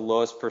 It's the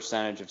lowest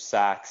percentage of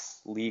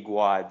sacks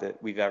league-wide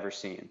that we've ever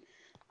seen.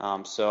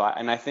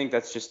 I think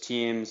that's just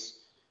teams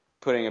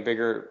putting a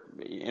bigger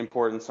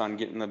importance on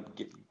getting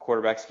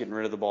quarterbacks getting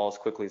rid of the ball as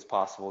quickly as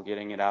possible,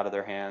 getting it out of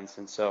their hands.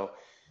 And so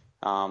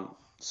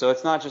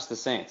it's not just the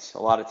Saints. A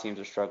lot of teams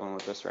are struggling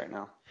with this right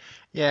now.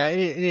 Yeah, it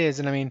is.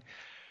 And I mean,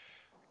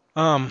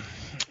 I'm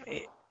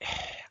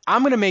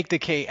going to make the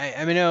case.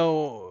 I mean,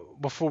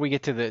 before we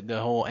get to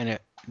the whole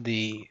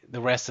the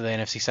rest of the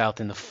NFC South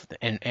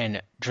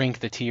and drink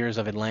the tears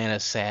of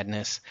Atlanta's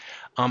sadness,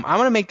 I'm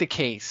going to make the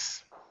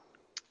case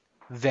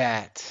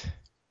that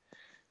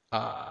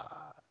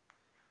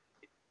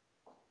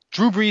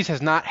Drew Brees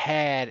has not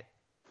had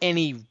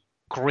any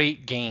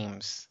great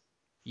games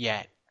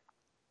yet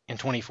in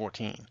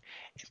 2014.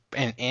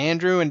 And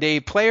Andrew and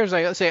Dave, players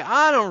like say,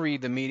 I don't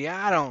read the media,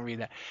 I don't read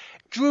that.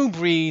 Drew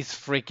Brees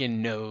freaking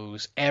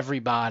knows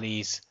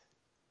everybody's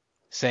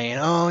saying,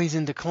 oh, he's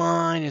in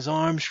decline, his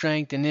arm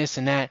strength and this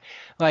and that.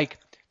 Like,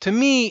 to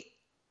me,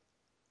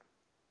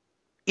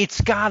 it's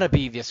got to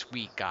be this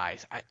week,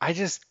 guys.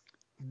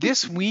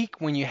 This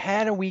week, when you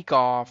had a week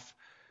off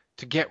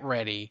to get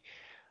ready,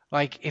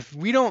 like, if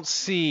we don't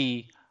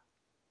see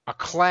a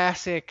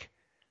classic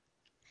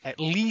at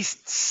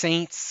least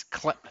Saints,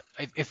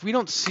 if we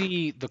don't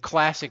see the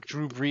classic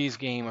Drew Brees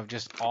game of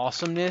just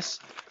awesomeness,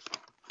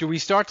 do we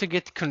start to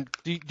get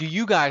do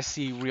you guys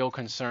see real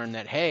concern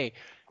that, hey,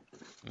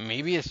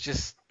 maybe it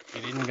isn't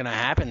going to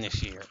happen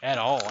this year at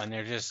all, and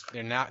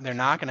they're not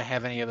going to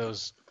have any of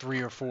those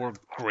 3 or 4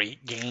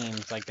 great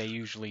games like they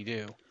usually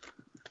do?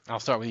 I'll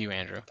start with you,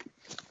 Andrew.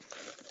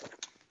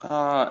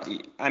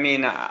 I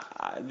mean,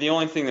 the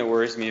only thing that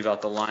worries me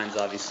about the Lions,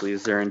 obviously,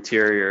 is their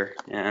interior.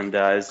 And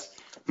as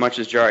much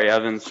as Jari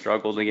Evans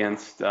struggled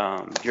against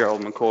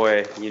Gerald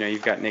McCoy,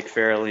 you've got Nick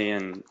Fairley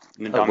and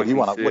Ndamukong What do you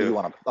want? Suh. What do you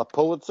want? A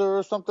Pulitzer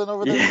or something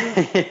over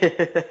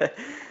there?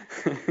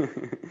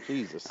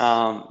 Jesus.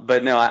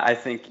 But no, I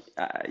think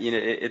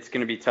it's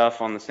going to be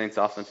tough on the Saints'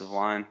 offensive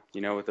line,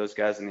 with those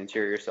guys in the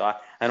interior. So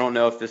I don't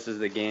know if this is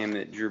the game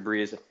that Drew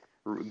Brees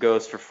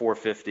goes for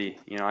 450.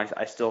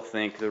 I still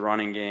think the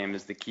running game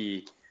is the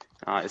key,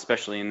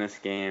 especially in this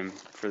game,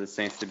 for the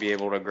Saints to be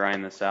able to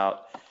grind this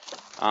out.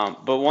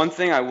 But one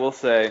thing I will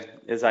say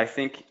is I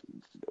think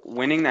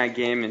winning that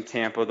game in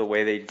Tampa the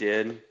way they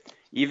did,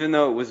 even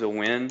though it was a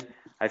win,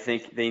 I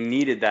think they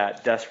needed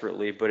that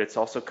desperately, but it's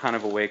also kind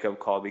of a wake-up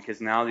call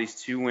because now these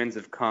 2 wins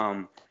have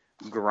come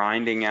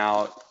grinding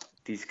out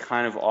these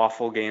kind of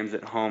awful games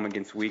at home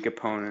against weak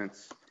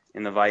opponents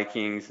in the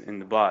Vikings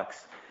and the Bucs.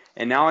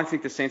 And now I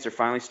think the Saints are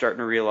finally starting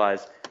to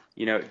realize,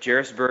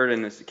 Jarris Byrd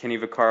and this Kenny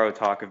Vaccaro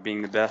talk of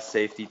being the best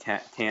safety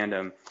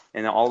tandem,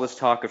 and all this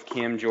talk of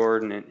Cam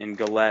Jordan and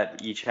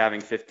Gillette each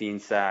having 15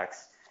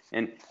 sacks.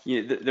 And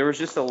there was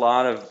just a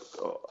lot of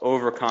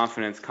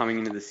overconfidence coming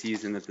into the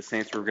season that the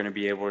Saints were going to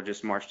be able to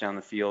just march down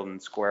the field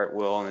and square at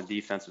will, and the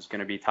defense was going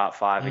to be top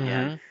 5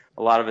 again.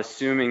 A lot of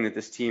assuming that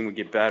this team would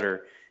get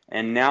better.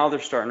 And now they're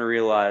starting to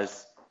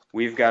realize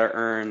we've got to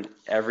earn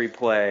every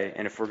play,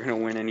 and if we're going to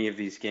win any of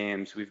these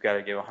games, we've got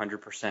to give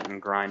 100%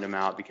 and grind them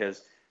out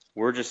because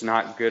we're just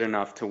not good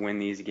enough to win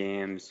these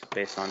games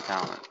based on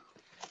talent.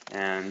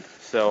 And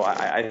so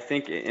I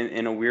think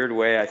in a weird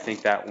way, I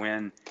think that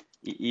win,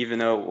 even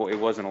though it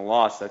wasn't a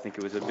loss, I think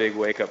it was a big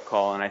wake-up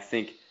call. And I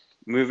think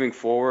moving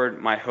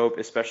forward, my hope,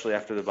 especially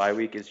after the bye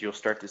week, is you'll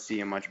start to see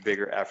a much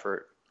bigger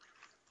effort.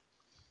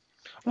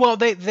 Well,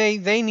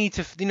 they need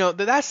to,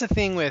 that's the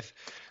thing with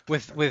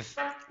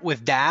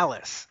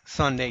Dallas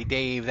Sunday,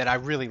 Dave, that I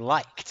really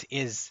liked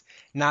is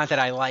not that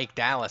I like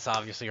Dallas,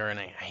 obviously, and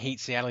I hate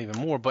Seattle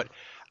even more, but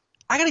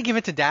I got to give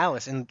it to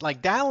Dallas. And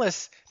like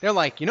Dallas, they're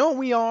like, you know what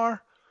we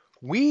are?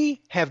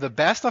 We have the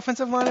best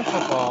offensive line in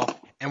football,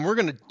 and we're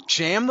going to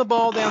jam the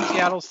ball down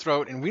Seattle's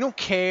throat, and we don't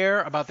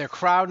care about their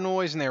crowd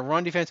noise and their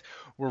run defense.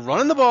 We're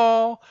running the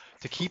ball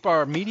to keep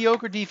our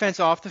mediocre defense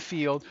off the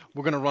field.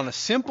 We're going to run a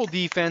simple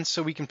defense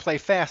so we can play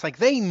fast. Like,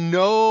 they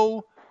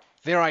know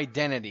their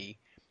identity.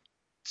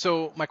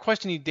 So my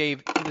question to you,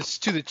 Dave, is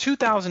to the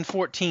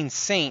 2014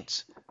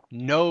 Saints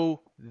know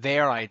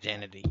their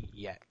identity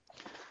yet?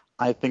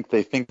 I think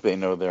they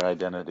know their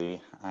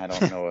identity. I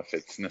don't know if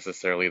it's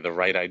necessarily the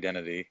right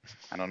identity.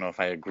 I don't know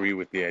if I agree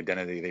with the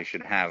identity they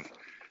should have.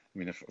 I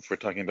mean, if we're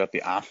talking about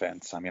the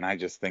offense, I mean, I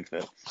think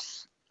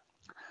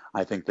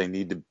they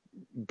need to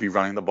be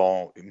running the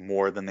ball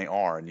more than they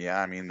are. And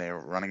yeah, I mean, they're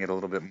running it a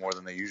little bit more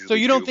than they usually do. So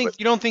you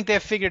don't think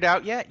they've figured it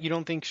out yet? You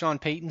don't think Sean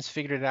Payton's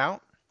figured it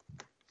out?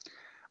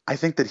 I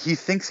think that he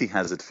thinks he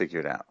has it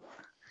figured out.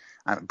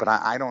 But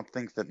I don't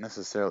think that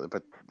necessarily.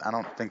 But I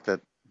don't think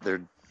that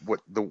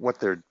what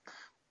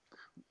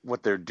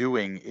they're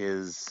doing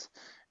is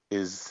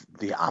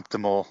the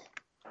optimal.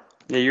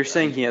 Yeah, you're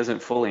saying he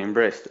hasn't fully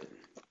embraced it.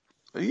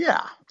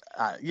 Yeah,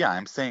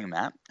 I'm saying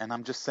that, and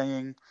I'm just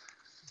saying,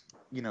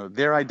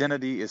 their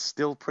identity is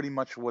still pretty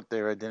much what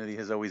their identity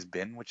has always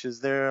been, which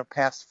is they're a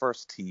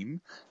pass-first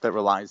team that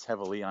relies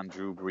heavily on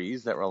Drew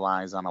Brees, that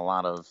relies on a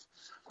lot of,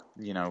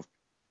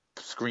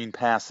 screen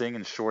passing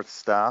and short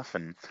stuff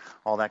and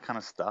all that kind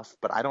of stuff.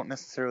 But I don't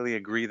necessarily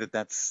agree that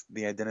that's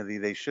the identity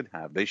they should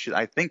have.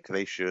 I think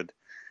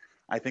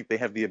they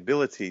have the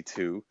ability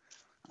to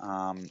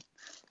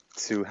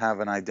have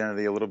an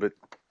identity a little bit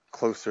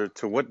closer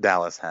to what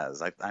Dallas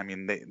has. I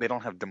mean, they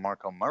don't have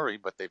DeMarco Murray,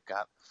 but they've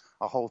got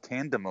a whole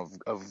tandem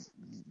of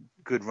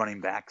good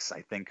running backs,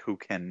 I think, who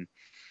can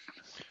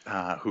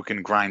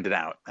grind it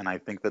out. And I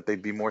think that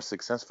they'd be more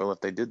successful if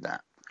they did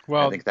that.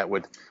 Well, I think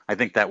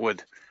that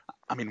would.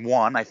 I mean,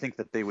 one, I think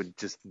that they would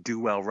just do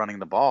well running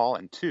the ball,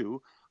 and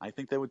two, I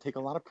think that would take a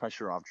lot of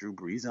pressure off Drew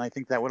Brees, and I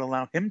think that would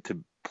allow him to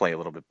play a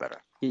little bit better.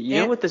 You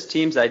know what this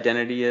team's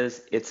identity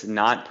is? It's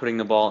not putting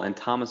the ball in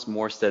Thomas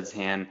Morstead's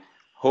hand,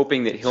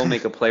 hoping that he'll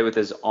make a play with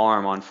his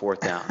arm on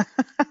 4th down.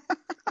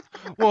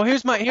 Well,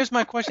 here's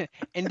my question.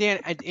 And Dan,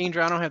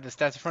 Andrew, I don't have the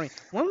stats in front of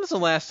me. When was the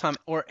last time,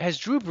 or has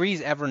Drew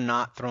Brees ever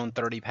not thrown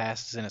 30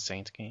 passes in a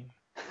Saints game?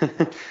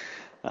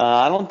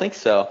 I don't think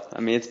so. I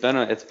mean, it's been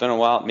a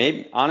while.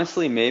 Maybe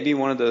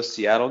one of those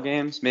Seattle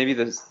games. Maybe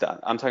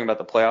I'm talking about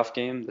the playoff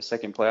game, the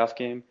second playoff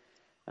game.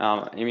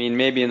 I mean,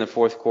 maybe in the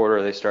fourth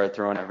quarter they started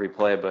throwing every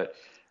play. But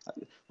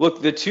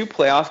look, the 2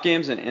 playoff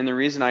games, and the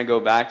reason I go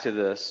back to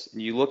this,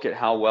 you look at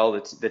how well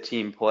the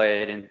team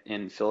played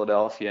in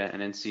Philadelphia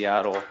and in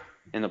Seattle.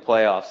 in the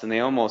playoffs, and they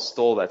almost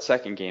stole that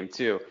second game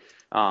too.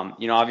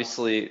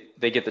 Obviously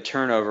they get the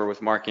turnover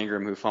with Mark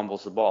Ingram who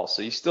fumbles the ball.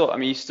 So you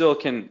still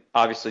can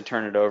obviously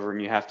turn it over,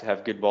 and you have to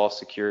have good ball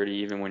security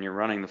even when you're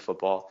running the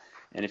football.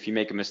 And if you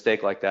make a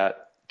mistake like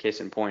that,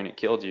 case in point, it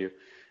killed you.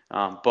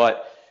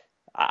 But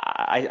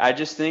I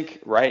just think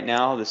right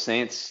now the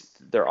Saints,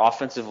 their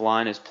offensive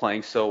line is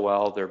playing so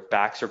well. Their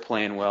backs are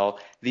playing well.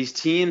 These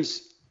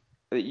teams,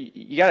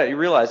 you got to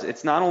realize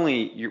it's not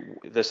only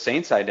the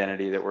Saints'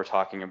 identity that we're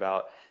talking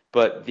about,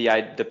 but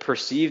the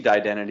perceived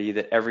identity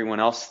that everyone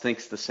else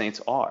thinks the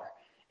Saints are.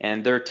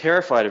 And they're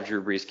terrified of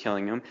Drew Brees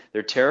killing them.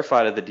 They're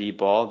terrified of the deep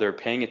ball. They're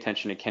paying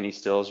attention to Kenny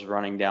Stills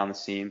running down the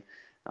seam.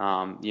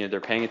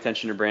 They're paying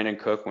attention to Brandon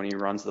Cook when he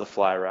runs the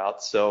fly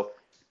route. So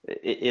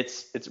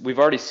it's we've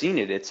already seen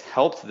it. It's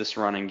helped this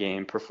running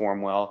game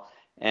perform well.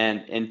 And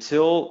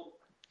until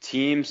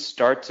teams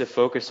start to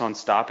focus on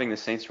stopping the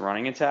Saints'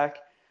 running attack,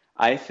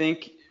 I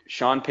think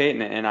Sean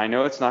Payton, and I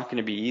know it's not going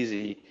to be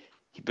easy,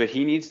 but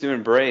he needs to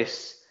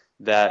embrace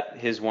that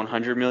his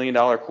 $100 million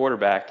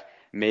quarterback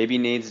maybe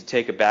needs to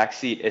take a back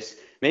seat. It's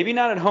maybe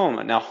not at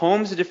home. Now,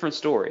 home's a different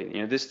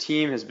story. This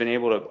team has been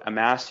able to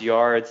amass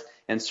yards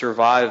and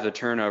survive the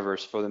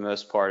turnovers for the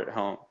most part at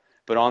home.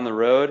 But on the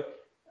road,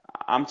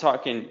 I'm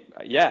talking,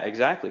 yeah,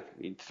 exactly.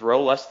 You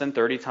throw less than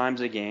 30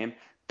 times a game,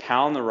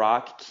 pound the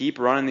rock, keep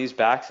running these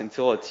backs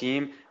until a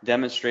team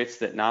demonstrates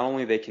that not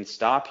only they can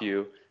stop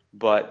you,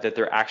 but that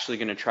they're actually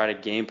going to try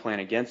to game plan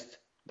against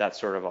that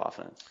sort of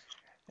offense.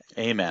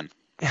 Amen.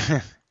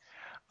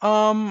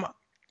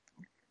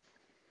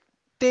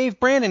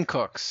 Dave, Brandon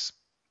Cooks.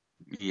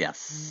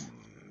 Yes.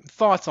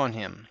 Thoughts on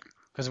him?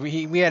 Because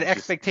we had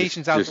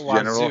expectations out the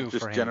wazoo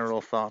for him. General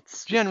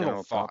thoughts.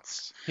 General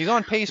thoughts. He's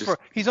on pace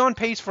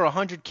for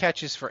 100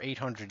 catches for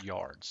 800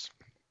 yards.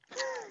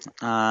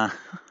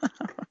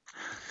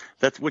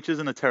 Which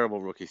isn't a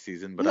terrible rookie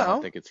season, but no. I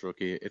don't think it's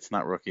rookie. It's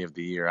not rookie of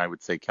the year. I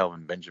would say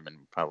Kelvin Benjamin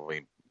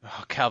probably.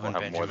 Oh, Kelvin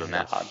Benjamin. More than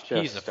that.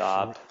 He's a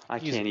stop. I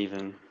can't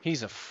even.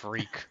 He's a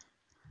freak.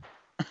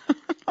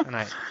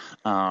 And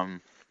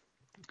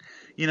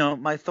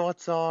my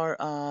thoughts are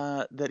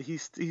that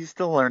he's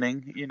still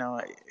learning.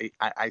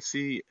 I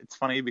see. It's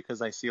funny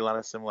because I see a lot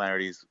of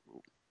similarities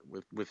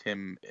with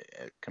him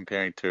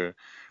comparing to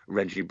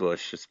Reggie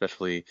Bush,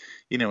 especially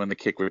in the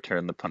kick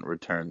return, the punt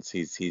returns.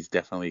 He's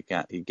definitely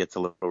he gets a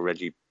little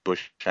Reggie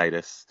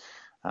Bushitis.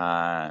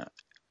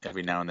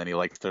 Every now and then he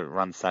likes to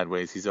run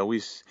sideways. He's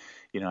always,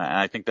 and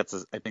I think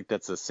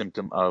that's a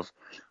symptom of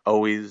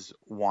always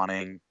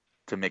wanting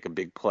to make a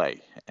big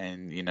play.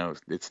 And,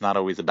 it's not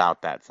always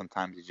about that.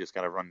 Sometimes you just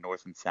got to run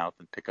north and south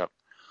and pick up,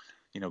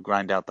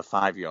 grind out the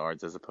 5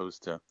 yards as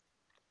opposed to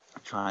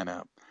trying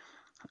to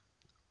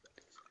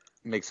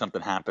make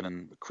something happen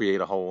and create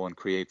a hole and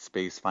create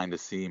space, find a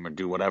seam or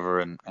do whatever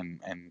and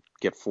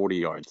get 40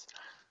 yards.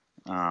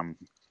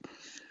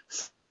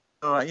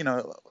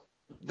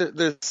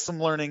 There's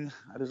some learning.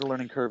 There's a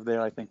learning curve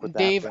there, I think, with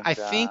Dave, that.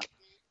 Dave,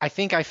 I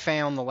think I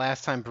found the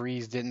last time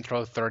Brees didn't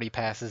throw 30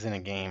 passes in a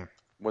game.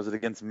 Was it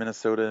against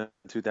Minnesota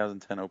in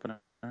 2010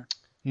 opener?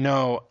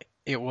 No,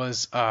 it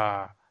was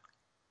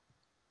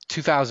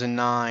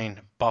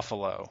 2009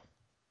 Buffalo.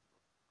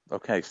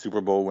 Okay,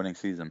 Super Bowl winning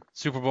season.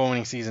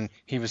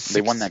 He was.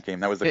 They won that game.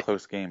 That was a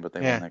close game, but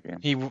they won that game.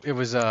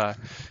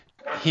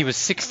 He was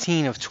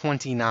 16 of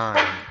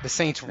 29. The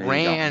Saints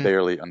ran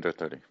barely under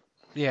 30.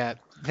 Yeah,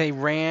 they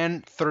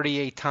ran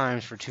 38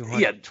 times for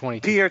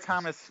 222. Pierre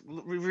Thomas.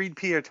 Read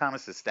Pierre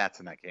Thomas's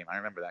stats in that game. I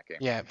remember that game.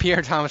 Yeah,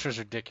 Pierre Thomas was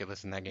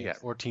ridiculous in that game. Yeah.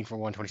 14 for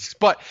 126.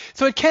 But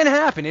so it can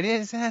happen.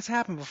 It has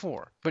happened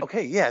before. But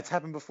okay, yeah, it's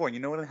happened before.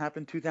 You know what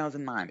happened?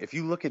 2009. If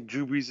you look at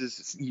Drew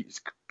Brees'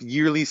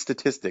 yearly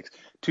statistics,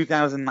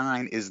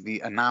 2009 is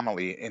the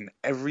anomaly in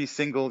every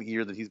single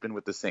year that he's been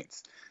with the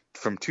Saints.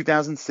 From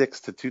 2006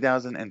 to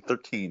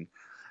 2013,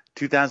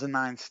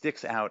 2009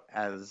 sticks out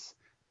as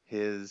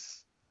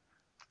his.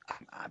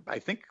 I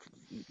think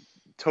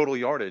total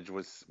yardage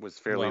was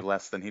fairly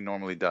less than he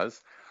normally does,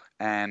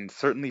 and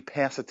certainly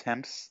pass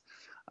attempts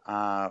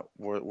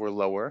were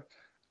lower.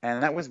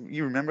 And that was,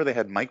 you remember they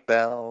had Mike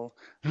Bell.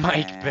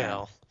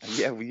 Bell.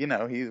 Yeah,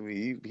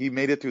 he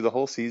made it through the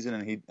whole season,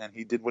 and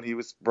he did what he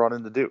was brought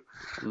in to do.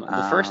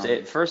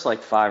 The first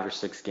like 5 or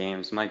 6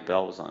 games, Mike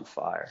Bell was on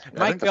fire.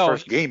 I think the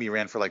first game he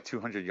ran for like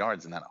 200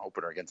 yards in that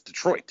opener against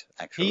Detroit.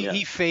 Actually,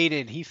 he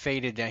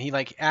faded down. He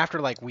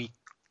after week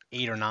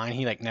 8 or 9,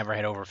 he never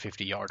had over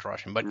 50 yards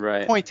rushing. But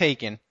point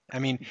taken. I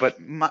mean, but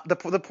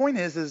the point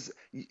is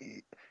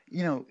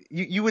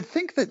you would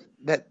think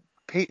that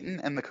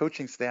Peyton and the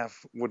coaching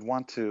staff would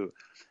want to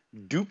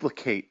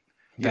duplicate.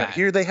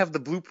 Here they have the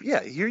blueprint.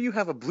 Yeah, here you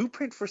have a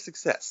blueprint for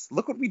success.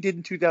 Look what we did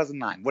in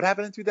 2009. What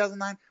happened in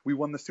 2009? We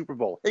won the Super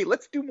Bowl. Hey,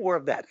 let's do more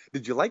of that.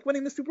 Did you like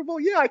winning the Super Bowl?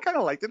 Yeah, I kind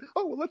of liked it.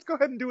 Oh, well, let's go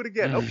ahead and do it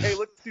again. Okay,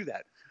 let's do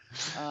that.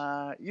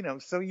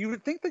 So you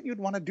would think that you'd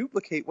want to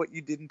duplicate what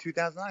you did in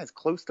 2009 as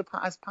close to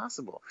as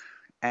possible.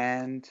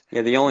 And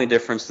yeah, the only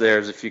difference there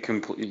is if you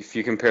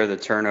compare the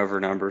turnover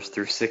numbers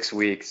through 6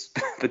 weeks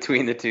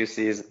between the two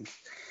seasons.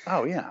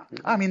 Oh yeah,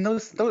 I mean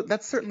those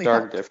that's certainly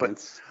stark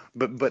difference.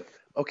 But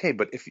Okay,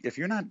 but if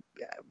you're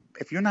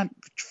not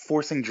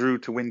forcing Drew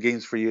to win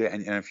games for you,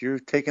 and if you're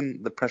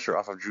taking the pressure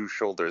off of Drew's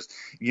shoulders,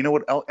 you know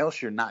what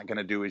else you're not going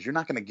to do is you're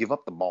not going to give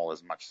up the ball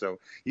as much. So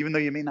even though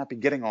you may not be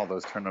getting all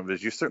those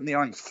turnovers, you certainly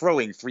aren't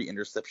throwing 3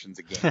 interceptions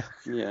a game.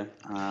 Yeah.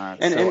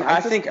 And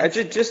I think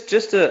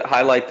just to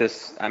highlight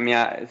this, I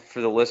mean,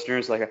 for the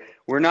listeners, like,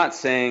 we're not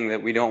saying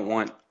that we don't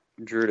want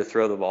Drew to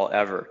throw the ball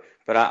ever,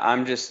 but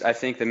I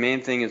think the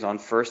main thing is on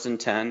 1st and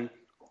 10,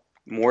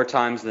 more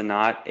times than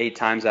not, 8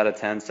 times out of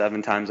 10,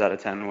 7 times out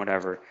of 10,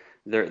 whatever,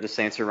 the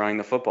Saints are running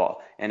the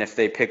football. And if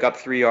they pick up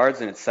 3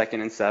 yards and it's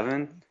 2nd and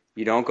 7,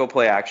 you don't go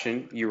play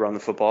action, you run the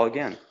football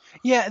again.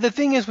 Yeah, the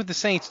thing is with the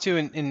Saints too,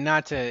 and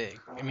not to,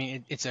 I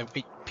mean,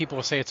 people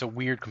will say it's a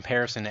weird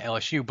comparison to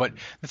LSU, but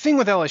the thing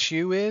with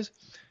LSU is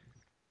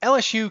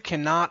LSU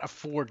cannot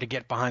afford to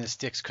get behind the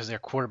sticks because their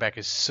quarterback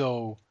is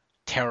so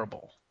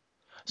terrible.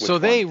 So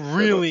they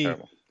really,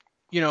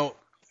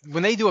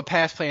 when they do a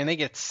pass play and they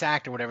get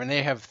sacked or whatever, and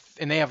they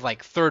have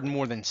like 3rd and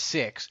more than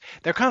 6,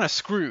 they're kind of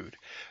screwed.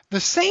 The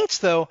Saints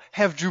though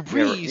have Drew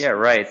Brees. Yeah,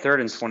 right.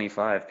 3rd and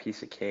 25,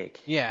 piece of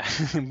cake. Yeah,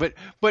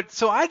 but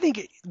so I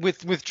think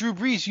with Drew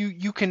Brees,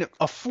 you can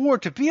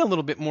afford to be a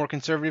little bit more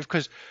conservative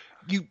because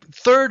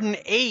 3rd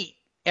and 8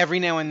 every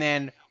now and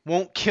then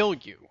won't kill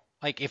you.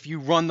 Like if you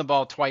run the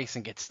ball twice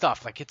and get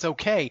stuffed, like it's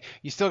okay.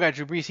 You still got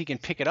Drew Brees; he can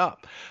pick it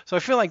up. So I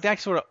feel like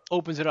that sort of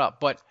opens it up.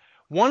 But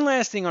one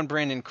last thing on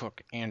Brandon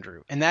Cook,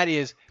 Andrew, and that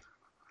is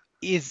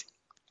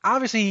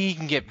obviously he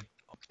can get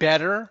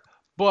better,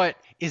 but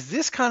is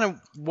this kind of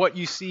what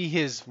you see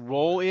his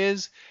role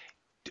is?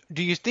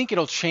 Do you think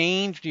it'll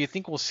change? Do you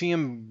think we'll see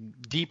him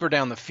deeper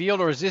down the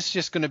field, or is this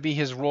just going to be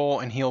his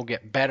role and he'll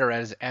get better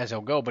as he'll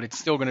go, but it's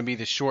still going to be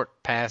the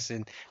short pass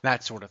and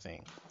that sort of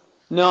thing?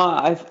 No,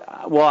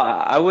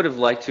 I would have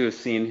liked to have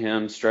seen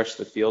him stretch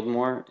the field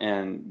more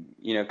and,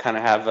 kind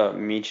of have a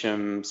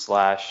Meacham /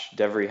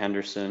 Devery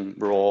Henderson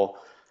role.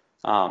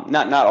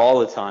 Not all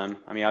the time.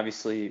 I mean,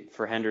 obviously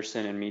for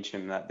Henderson and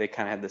Meacham, that they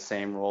kind of had the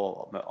same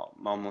role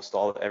almost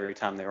every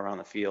time they were on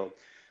the field.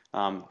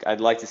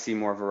 I'd like to see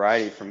more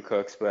variety from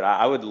Cooks, but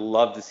I would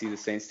love to see the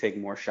Saints take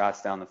more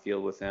shots down the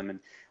field with him. And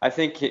I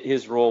think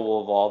his role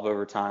will evolve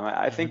over time.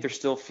 I think they're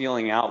still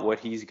feeling out what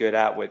he's good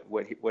at,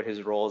 what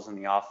his role is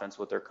in the offense,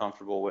 what they're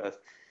comfortable with,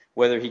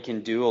 whether he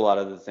can do a lot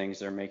of the things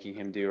they're making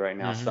him do right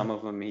now. Some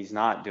of them he's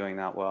not doing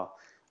that well.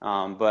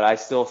 But I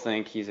still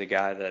think he's a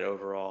guy that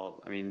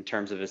overall, I mean, in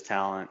terms of his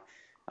talent,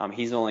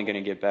 he's only going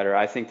to get better.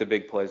 I think the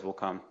big plays will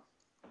come.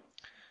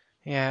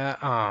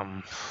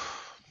 Yeah.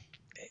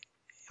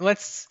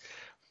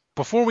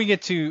 Before we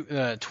get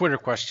to Twitter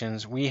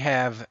questions, we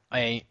have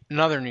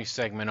another new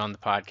segment on the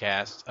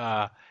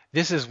podcast.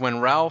 This is when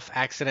Ralph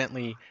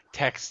accidentally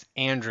texts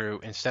Andrew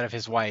instead of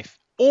his wife.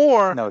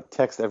 No,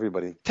 text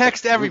everybody.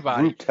 Text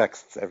everybody. Group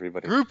texts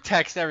everybody. Group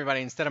text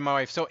everybody instead of my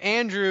wife. So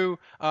Andrew,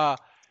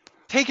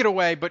 take it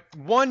away. But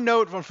one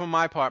note from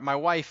my part, my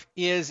wife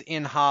is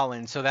in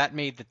Holland, so that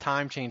made the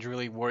time change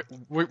really weird.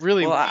 Which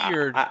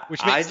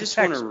makes I just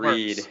want to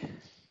read. Worse.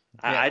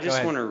 I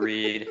just want to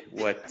read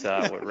what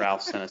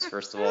Ralph sent us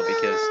first of all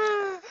because,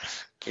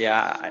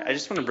 I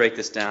just want to break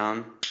this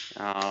down.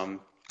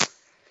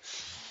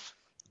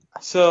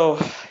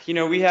 So,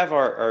 we have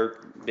our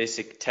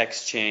basic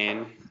text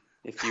chain,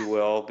 if you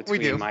will,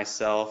 between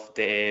myself,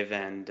 Dave,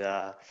 and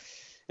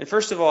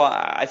first of all,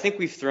 I think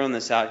we've thrown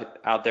this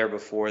out there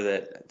before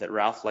that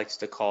Ralph likes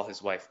to call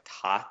his wife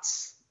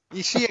Tots.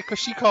 Because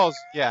she calls,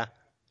 yeah.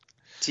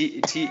 Do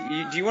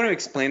you want to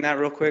explain that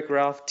real quick,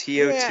 Ralph?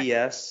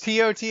 T-O-T-S?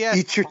 T-O-T-S.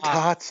 Eat your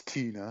tots,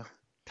 Tina.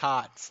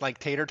 Tots, like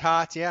tater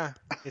tots, yeah.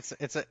 It's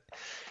a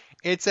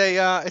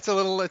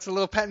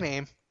little pet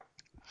name.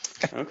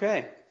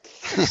 Okay.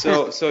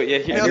 So yeah,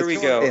 here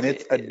we go. And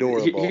it's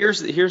adorable.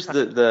 Here's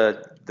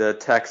the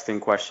text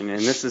in question,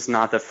 and this is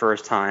not the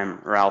first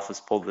time Ralph has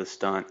pulled this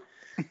stunt.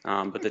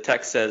 But the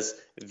text says,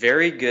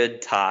 "Very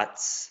good,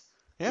 Tots.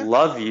 Yeah.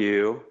 Love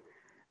you."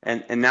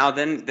 And now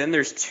then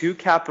there's 2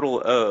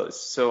 capital O's.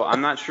 So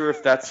I'm not sure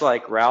if that's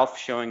like Ralph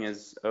showing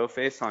his O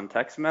face on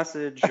text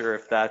message, or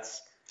if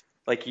that's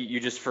like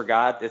you just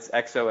forgot it's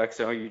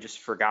XOXO. You just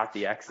forgot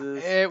the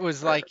X's. It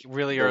was like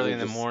really early in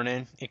the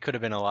morning. It could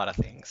have been a lot of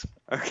things.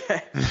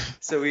 Okay.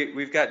 So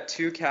we've got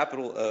 2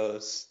 capital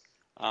O's.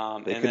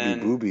 They could be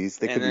boobies.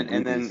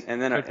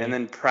 And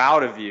then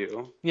proud of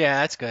you.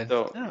 Yeah, that's good.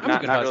 So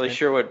not really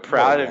sure what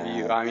proud of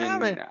you. I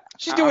mean,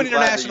 she's doing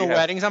international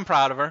weddings. I'm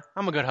proud of her.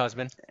 I'm a good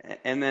husband.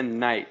 And then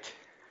night.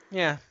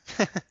 Yeah.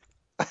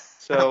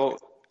 So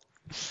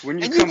when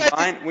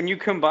you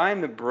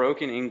combine the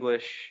broken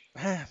English,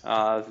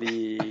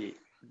 the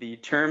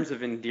terms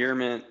of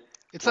endearment,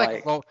 it's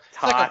like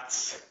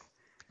tots.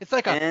 It's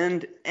like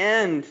and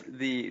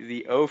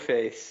the O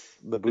face,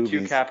 the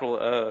 2 capital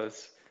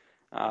O's.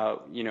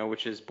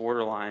 Which is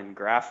borderline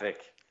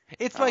graphic.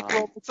 It's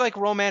like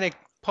romantic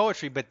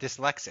poetry, but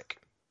dyslexic.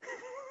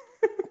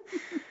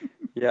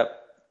 Yep.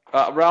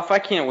 Ralph, I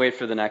can't wait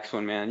for the next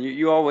one, man.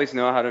 You always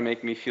know how to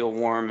make me feel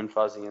warm and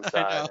fuzzy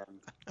inside.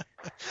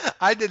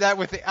 I did that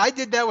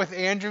with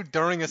Andrew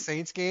during a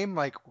Saints game,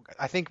 like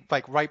I think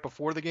like right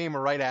before the game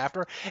or right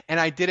after, and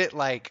I did it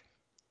like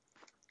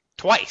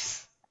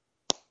twice.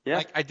 Yeah.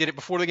 Like I did it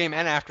before the game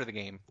and after the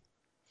game.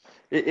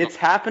 It's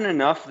happened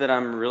enough that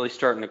I'm really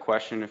starting to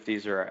question if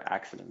these are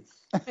accidents.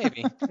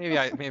 Maybe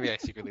I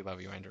secretly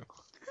love you, Andrew.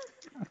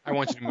 I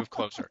want you to move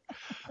closer.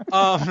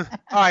 All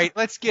right,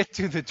 let's get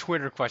to the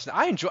Twitter question.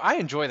 I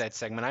enjoy that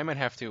segment. I'm gonna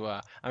have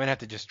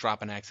to just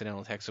drop an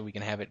accidental text so we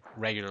can have it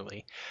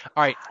regularly.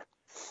 All right,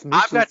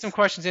 I've got some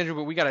questions, Andrew,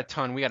 but we got a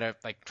ton. We gotta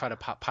like try to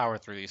power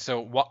through these.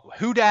 So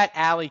who dat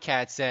Alley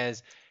Cat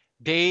says,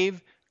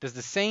 Dave, does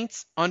the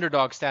Saints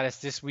underdog status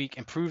this week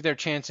improve their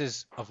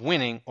chances of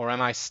winning, or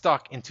am I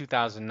stuck in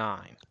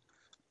 2009?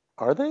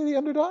 Are they the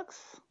underdogs?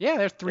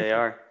 Yeah, They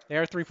are. They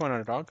are a 3-point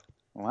underdog.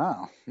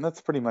 Wow, that's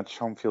pretty much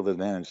home field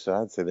advantage. So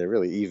I'd say they're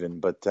really even.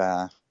 But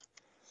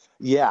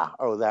yeah,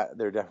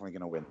 they're definitely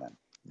going to win then.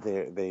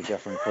 They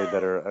definitely play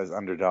better as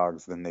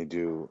underdogs than they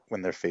do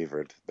when they're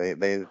favored.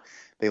 They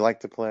like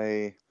to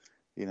play,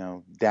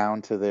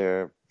 down to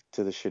the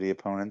shitty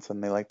opponents,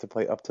 and they like to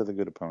play up to the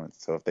good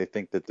opponents. So if they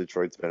think that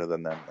Detroit's better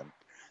than them,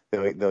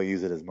 then they'll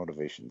use it as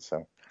motivation.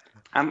 So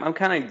I'm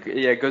kind of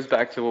it goes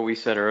back to what we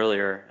said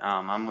earlier.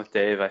 I'm with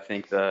Dave. I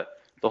think the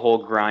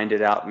whole grind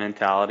it out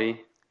mentality.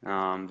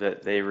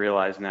 That they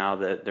realize now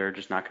that they're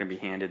just not going to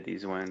be handed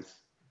these wins.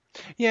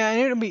 Yeah,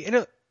 and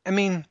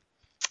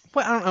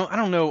I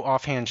don't know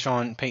offhand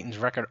Sean Payton's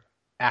record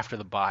after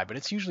the bye, but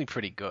it's usually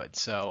pretty good.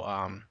 So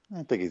I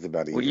think he's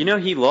about even. Well,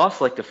 he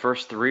lost like the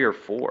first 3 or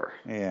 4.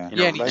 Yeah.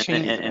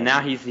 And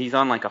now he's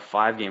on like a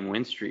 5-game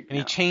win streak. And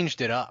now. He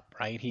changed it up,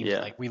 right? He was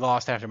like, we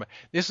lost after.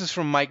 This is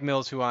from Mike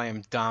Mills, who I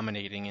am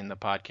dominating in the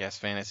podcast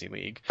fantasy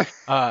league.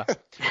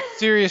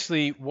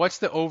 Seriously, what's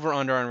the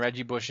over/under on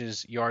Reggie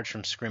Bush's yards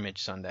from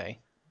scrimmage Sunday?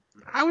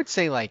 I would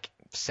say like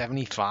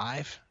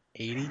 75,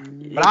 80.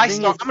 But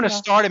I'm going to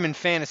start him in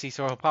fantasy,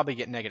 so he'll probably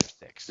get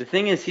 -6. The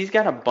thing is, he's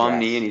got a bum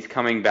knee and he's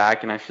coming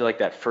back, and I feel like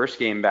that first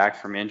game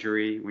back from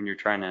injury, when you're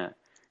trying to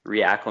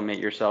reacclimate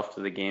yourself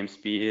to the game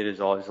speed, is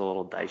always a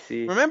little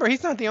dicey. Remember,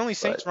 he's not the only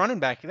Saints running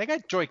back. They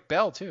got Joique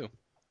Bell too.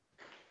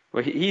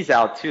 Well, he's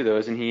out too, though,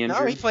 isn't he injured?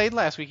 No, he played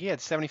last week. He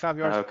had 75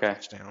 yards for a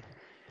touchdown.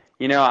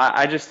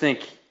 I just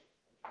think,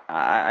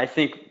 I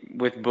think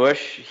with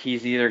Bush,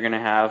 he's either going to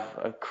have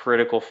a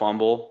critical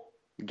fumble,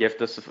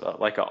 gift us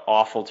like an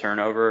awful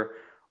turnover,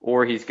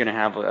 or he's going to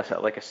have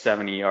like a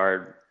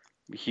 70-yard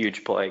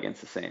huge play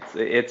against the Saints.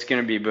 It's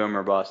going to be boom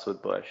or bust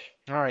with Bush.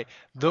 All right.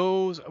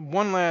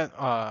 One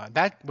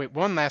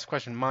last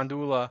question.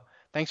 Mandula,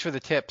 thanks for the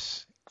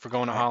tips for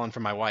going to Holland for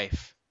my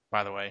wife,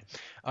 by the way.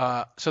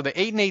 So the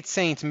 8-8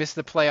 Saints missed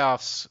the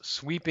playoffs,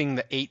 sweeping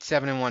the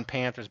 8-7-1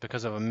 Panthers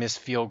because of a missed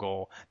field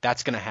goal.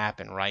 That's going to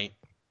happen, right?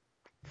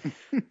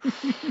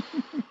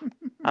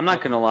 I'm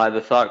not going to lie.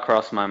 The thought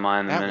crossed my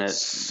mind the minute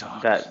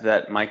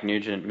that Mike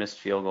Nugent missed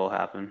field goal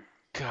happened.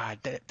 God,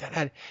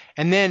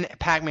 and then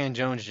Pac-Man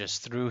Jones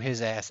just threw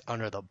his ass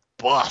under the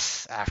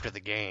bus after the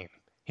game.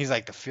 He's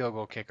like, the field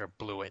goal kicker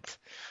blew it,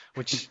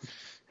 which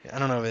I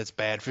don't know if it's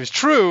bad. If it's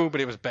true,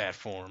 but it was bad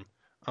for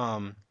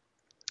him.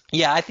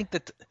 Yeah, I think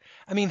that.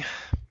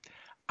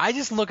 I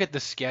just look at the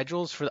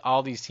schedules for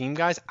all these team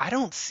guys. I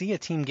don't see a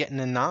team getting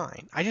a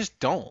 9. I just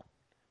don't.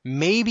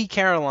 Maybe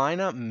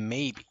Carolina,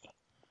 maybe.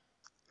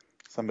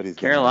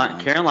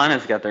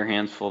 Carolina's got their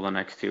hands full the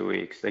next 2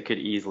 weeks. They could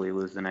easily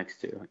lose the next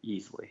 2.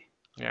 Easily.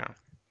 Yeah.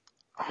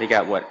 They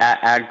got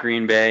at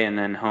Green Bay and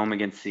then home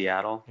against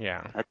Seattle.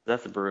 Yeah.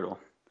 That's brutal.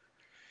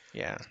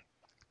 Yeah.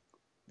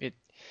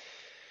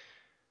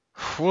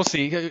 We'll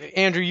see.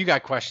 Andrew, you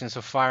got questions,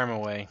 so fire them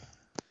away.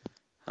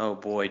 Oh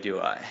boy,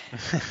 do I.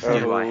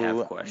 Do I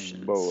have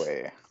questions?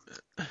 Boy.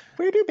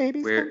 Where do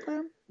babies come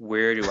from?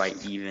 Where do I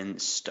even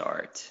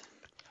start?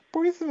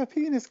 Boys have a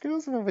penis,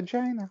 girls have a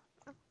vagina.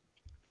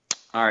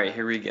 All right,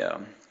 here we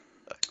go.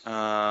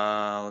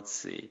 Let's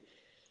see.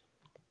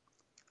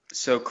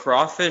 So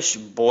Crawfish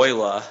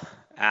Boila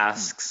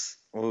asks,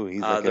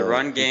 the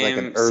run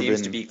game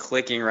seems to be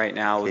clicking right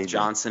now with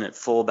Johnson at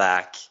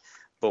fullback,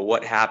 but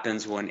what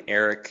happens when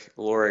Eric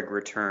Lorig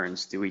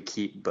returns? Do we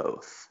keep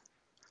both?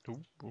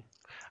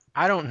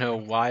 I don't know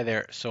why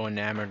they're so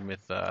enamored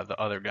with the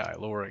other guy,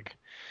 Lorig.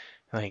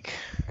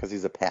 Because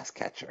he's a pass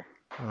catcher.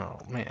 Oh,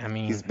 man,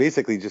 he's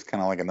basically just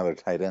kind of like another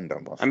tight end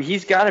almost.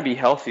 He's got to be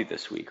healthy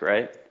this week,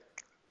 right?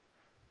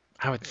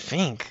 I would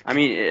think.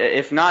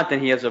 If not, then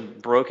he has a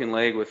broken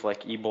leg with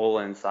like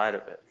Ebola inside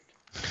of it.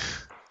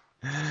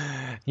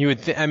 You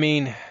would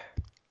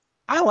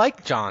I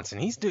like Johnson.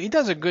 He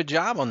does a good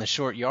job on the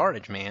short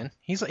yardage, man.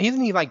 Isn't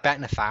he like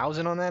batting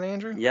 1,000 on that,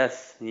 Andrew?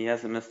 Yes, he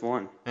hasn't missed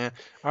one. Yeah.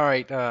 All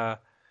right.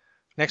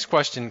 Next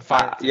question.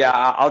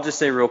 I'll just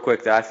say real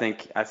quick that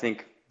I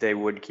think they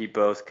would keep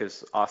both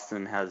because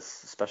Austin has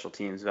special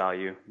teams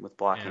value with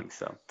blocking.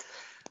 Yeah.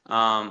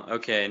 So,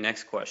 okay,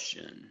 next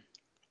question.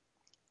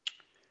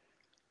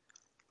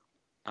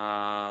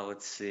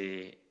 Let's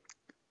see.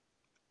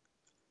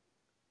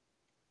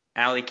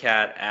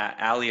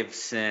 Alley of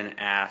Sin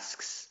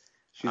asks,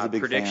 She's a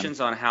big predictions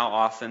fan. on how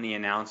often the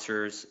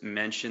announcers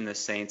mention the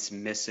Saints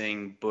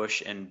missing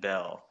Bush and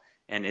Bell,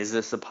 and is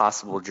this a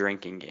possible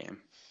drinking game?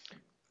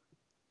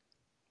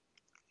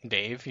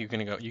 Dave, you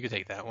can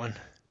take that one.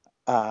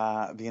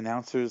 The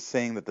announcers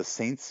saying that the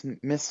Saints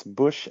miss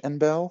Bush and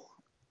Bell?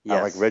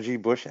 Yes. Like Reggie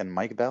Bush and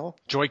Mike Bell?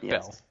 Joik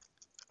Yes. Bell.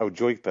 Oh,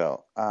 Joik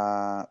Bell.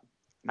 I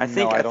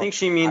no, think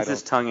she means I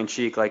this don't- tongue in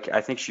cheek. Like,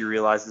 I think she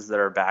realizes that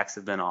our backs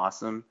have been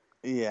awesome,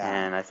 Yeah.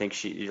 and I think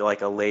she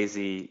like a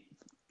lazy,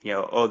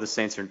 the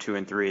Saints are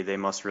 2-3. They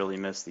must really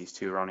miss these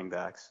two running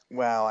backs.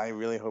 Well, I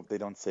really hope they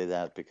don't say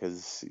that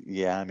because,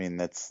 I mean,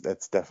 that's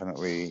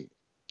definitely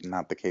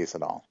not the case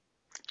at all.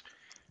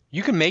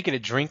 You can make it a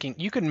drinking.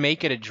 You could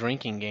make it a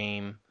drinking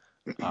game.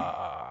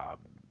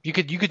 You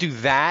could do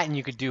that, and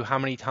you could do how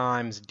many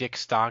times Dick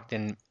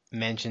Stockton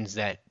mentions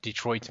that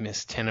Detroit's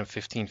missed 10 of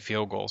 15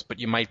 field goals, but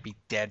you might be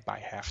dead by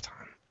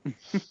halftime.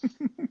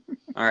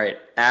 All right,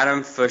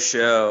 Adam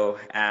Fauchot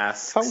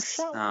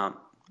asks.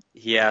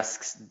 He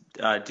asks,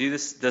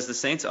 does the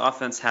Saints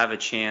offense have a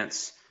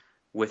chance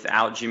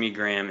without Jimmy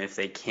Graham if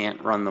they can't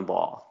run the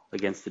ball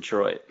against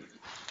Detroit?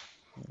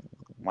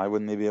 Why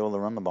wouldn't they be able to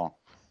run the ball?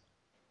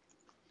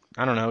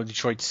 I don't know.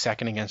 Detroit's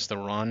second against the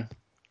run.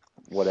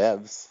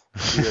 Whatevs.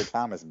 Peter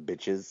Thomas,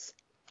 bitches.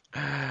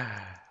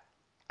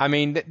 I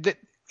mean,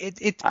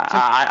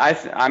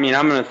 I mean,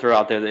 I'm going to throw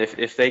out there that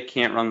if they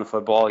can't run the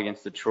football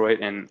against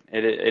Detroit, and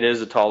it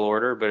is a tall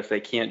order, but if they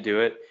can't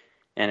do it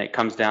and it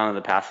comes down to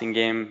the passing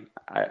game,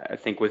 I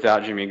think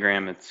without Jimmy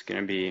Graham, it's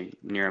going to be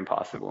near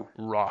impossible.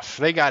 Rough.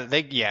 They got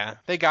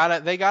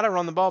to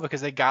run the ball because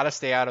they got to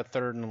stay out of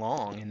 3rd and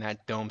long in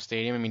that dome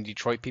stadium. I mean,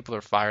 Detroit people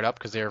are fired up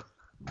because they're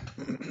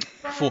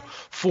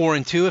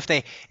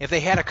 4-2. If they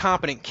had a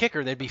competent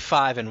kicker, they'd be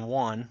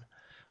 5-1.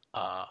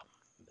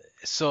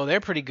 So they're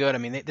pretty good. I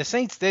mean, the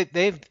Saints they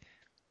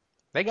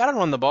got to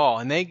run the ball,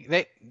 and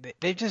they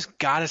just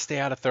got to stay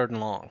out of 3rd and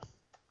long.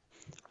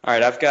 All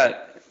right, I've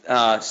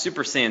got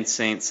Super Saiyan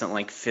Saints sent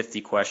like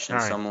 50 questions,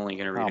 All right. so I'm only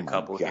going to read a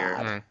couple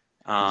here.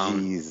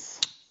 Jeez.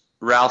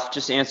 Ralph,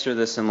 just answer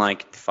this in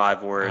like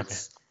 5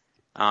 words.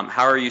 Okay.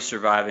 How are you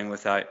surviving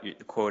without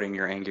quoting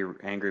your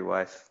angry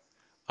wife?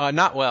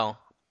 Not well.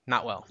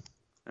 Not well.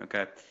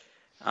 Okay.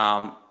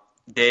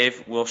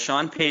 Dave, will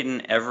Sean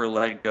Payton ever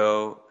let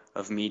go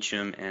of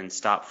Meacham and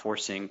stop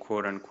forcing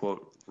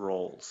quote-unquote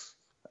roles?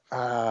 No,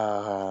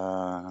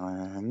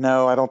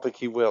 I don't think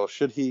he will.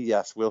 Should he?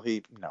 Yes. Will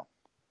he? No.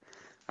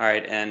 All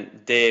right,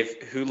 and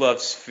Dave, who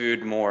loves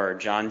food more,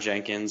 John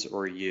Jenkins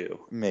or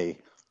you? Me.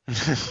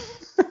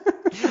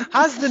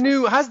 How's the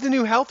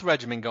new health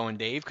regimen going,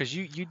 Dave? Because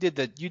you did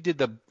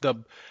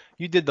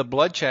the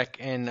blood check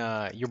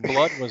and your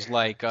blood was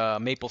like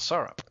maple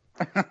syrup.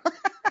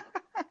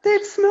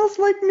 It smells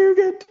like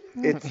nougat.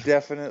 It's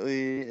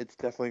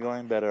definitely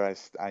going better.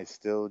 I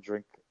still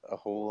drink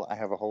I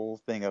have a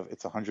whole thing of,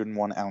 it's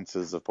 101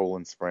 ounces of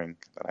Poland Spring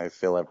that I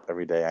fill up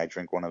every day. I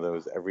drink one of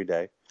those every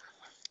day.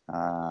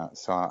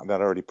 So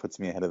that already puts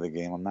me ahead of the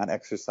game. I'm not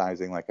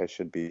exercising like I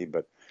should be,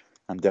 but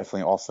I'm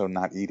definitely also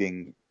not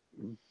eating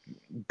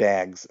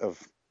bags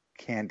of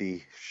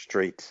candy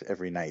straight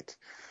every night.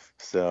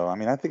 So, I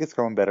mean, I think it's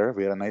going better.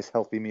 We had a nice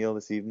healthy meal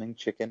this evening: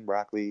 chicken,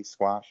 broccoli,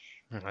 squash.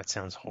 That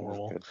sounds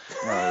horrible.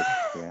 Yeah.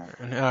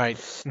 All right,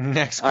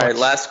 next question. All right,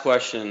 last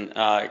question.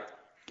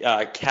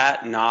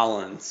 Kat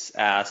Nollins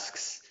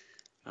asks,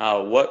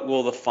 what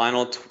will the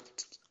final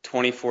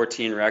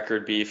 2014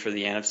 record be for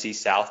the NFC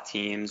South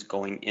teams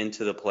going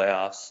into the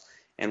playoffs,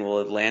 and will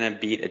Atlanta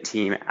beat a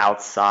team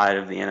outside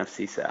of the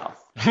NFC South?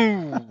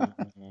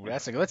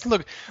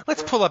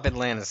 Let's pull up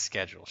Atlanta's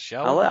schedule,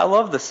 shall we? I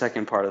love the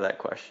second part of that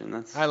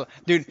question.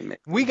 Dude,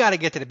 we got to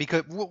get to it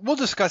because we'll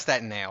discuss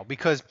that now,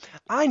 because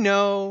I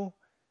know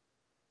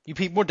you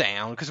people were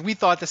down because we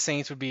thought the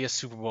Saints would be a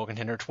Super Bowl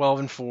contender,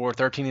 12-4,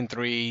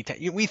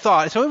 13-3. We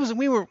thought so.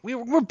 We're a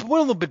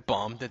little bit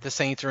bummed that the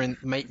Saints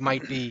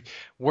might be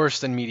worse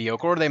than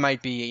mediocre, or they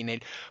might be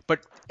 8-8.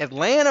 But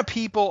Atlanta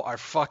people are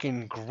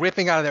fucking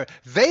gripping out of there.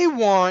 They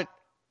want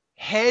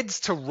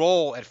heads to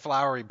roll at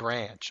Flowery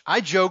Branch.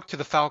 I joked to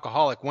the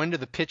Falcoholic, when do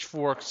the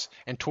pitchforks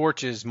and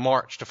torches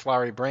march to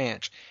Flowery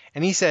Branch?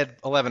 And he said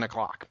 11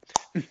 o'clock.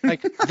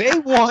 Like,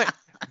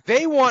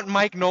 they want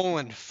Mike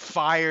Nolan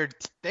fired.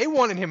 They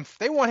want him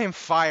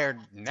fired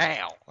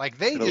now. Like,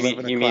 they just,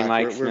 you mean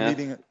Mike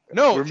Smith?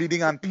 We're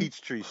meeting on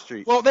Peachtree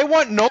Street. Well, they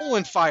want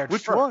Nolan fired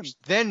Which first, one?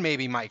 then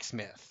maybe Mike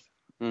Smith.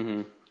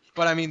 Mm-hmm.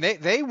 But I mean,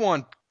 they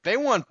want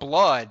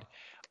blood.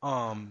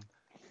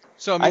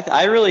 So I mean,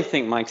 I really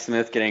think Mike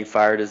Smith getting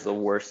fired is the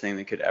worst thing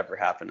that could ever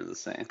happen to the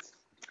Saints.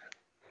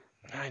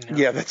 I know.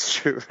 Yeah, that's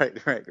true. Right.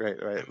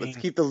 Let's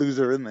keep the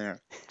loser in there.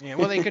 Yeah,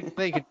 well, they could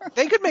make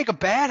a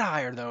bad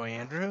hire though,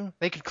 Andrew.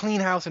 They could clean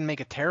house and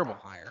make a terrible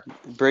hire.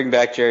 Bring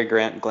back Jerry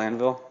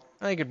Glanville.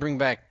 They could bring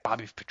back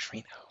Bobby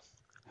Petrino.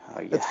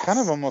 Oh, yes. It's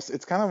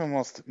kind of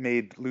almost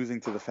made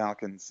losing to the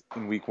Falcons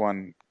in Week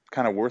 1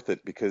 kind of worth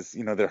it, because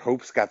their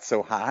hopes got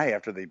so high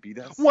after they beat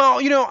us. Well,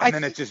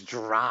 then it just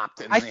dropped.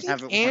 And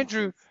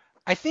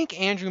I think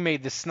Andrew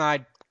made the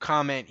snide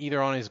comment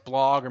either on his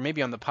blog or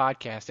maybe on the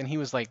podcast, and he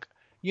was like,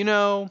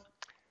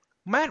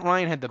 Matt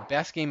Ryan had the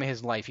best game of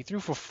his life. He threw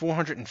for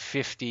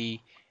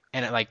 450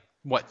 and at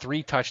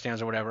 3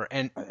 touchdowns or whatever.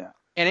 And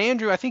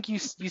Andrew, I think you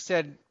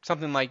said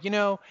something like,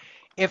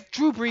 if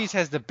Drew Brees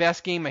has the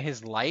best game of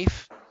his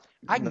life,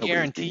 I can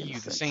guarantee you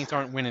the Saints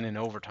aren't winning in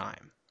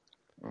overtime.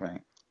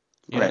 Right.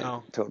 You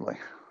know? Totally.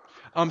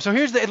 So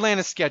here's the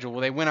Atlanta schedule.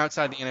 Well, they went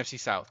outside the NFC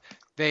South.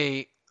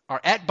 They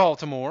are at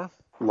Baltimore.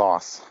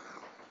 Loss.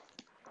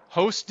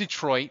 Host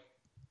Detroit.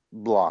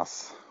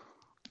 Loss.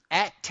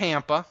 At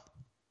Tampa.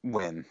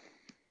 Win.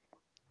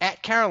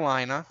 At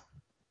Carolina.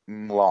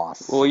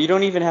 Loss. Well, you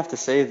don't even have to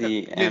say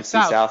the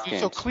NFC South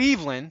games. So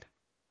Cleveland.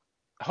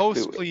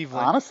 Host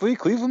Cleveland. Honestly,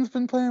 Cleveland's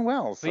been playing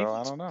well, so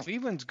I don't know.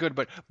 Cleveland's good,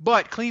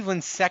 but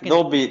Cleveland's second.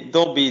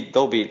 They'll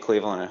beat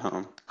Cleveland at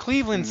home.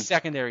 Cleveland's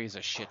secondary is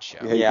a shit show.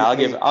 Yeah, I'll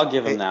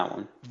give them that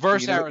one.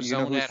 Versus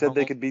Arizona. You know who said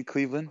they could beat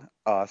Cleveland?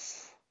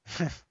 Us.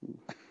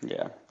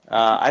 Yeah.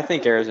 I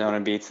think Arizona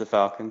beats the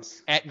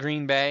Falcons. At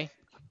Green Bay.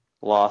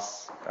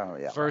 Loss. Oh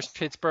yeah. Versus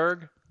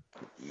Pittsburgh.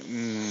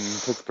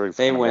 Pittsburgh's.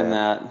 They win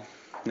that.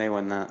 They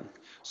win that.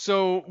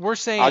 So we're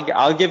saying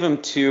I'll give them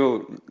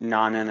 2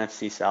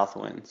 non-NFC South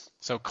wins.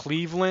 So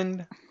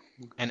Cleveland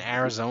and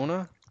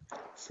Arizona.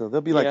 So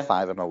they'll be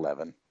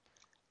 5-11.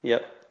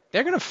 Yep.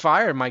 They're gonna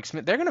fire Mike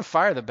Smith. They're gonna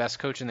fire the best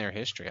coach in their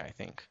history, I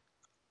think.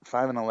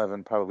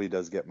 5-11 probably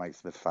does get Mike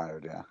Smith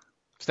fired, yeah.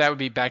 So that would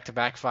be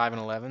back-to-back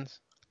 5-11s.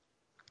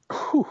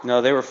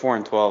 No, they were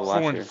 4-12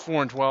 last year.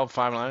 4-12,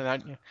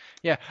 5-11.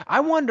 Yeah,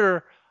 I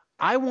wonder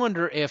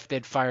if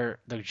they'd fire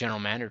the general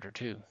manager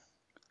too.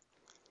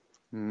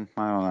 I don't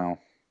know.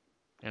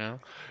 Are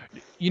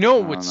you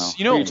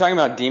talking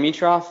about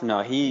Dimitrov?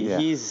 No,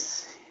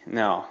 he's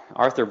no.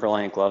 Arthur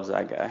Blank loves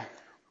that guy.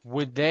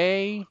 Would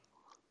they?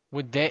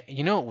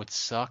 It would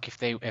suck if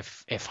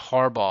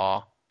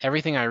Harbaugh.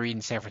 Everything I read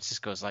in San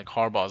Francisco is like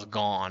Harbaugh's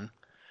gone.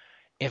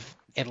 If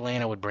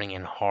Atlanta would bring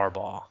in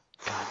Harbaugh,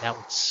 God, that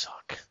would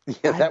suck.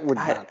 Yeah, that would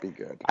not be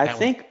good. I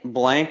think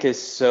Blank is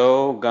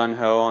so gung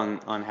ho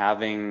on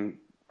having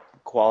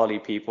quality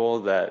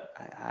people that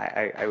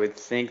I would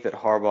think that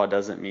Harbaugh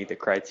doesn't meet the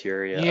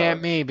criteria. Yeah,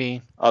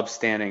 maybe.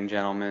 Upstanding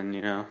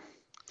gentleman,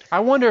 I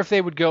wonder if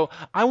they would go.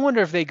 I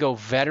wonder if they go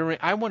veteran.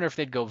 I wonder if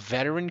they'd go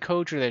veteran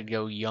coach or they'd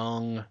go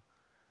young,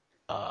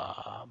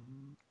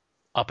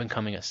 up and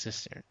coming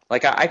assistant.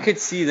 Like I could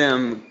see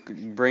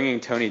them bringing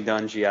Tony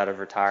Dungy out of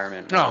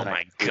retirement. Oh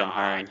my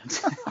God,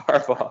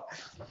 Harbaugh.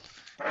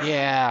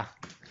 Yeah.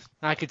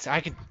 I could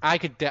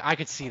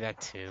see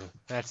that too.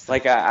 That's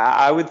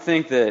I would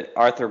think that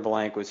Arthur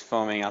Blank was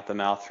foaming out the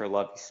mouth for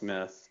Lovie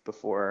Smith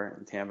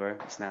before Tampa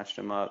snatched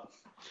him up.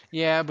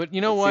 Yeah, but you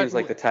know what? Seems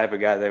like the type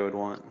of guy they would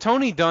want.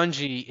 Tony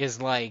Dungy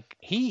is like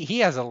he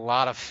has a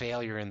lot of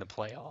failure in the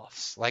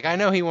playoffs. Like I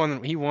know he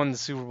won the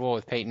Super Bowl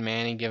with Peyton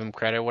Manning, give him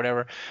credit,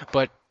 whatever.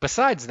 But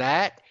besides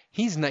that,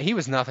 he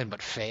was nothing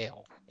but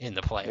fail in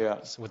the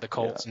playoffs with the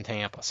Colts and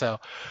Tampa. So.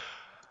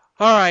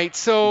 All right,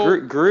 so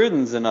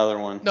Gruden's another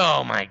one.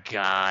 Oh my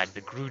God,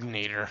 the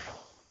Grudenator.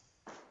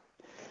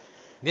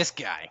 This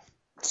guy.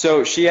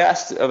 So she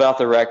asked about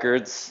the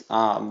records.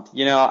 Now that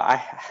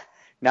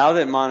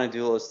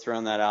Monadula's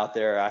thrown that out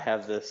there, I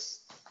have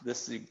this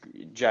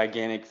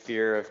gigantic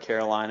fear of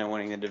Carolina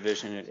winning the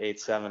division at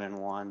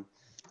 8-7-1, and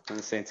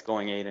the Saints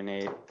going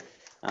 8-8.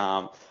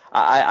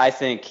 I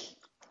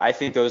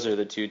think those are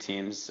the two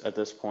teams at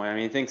this point. I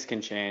mean, things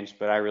can change,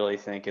 but I really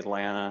think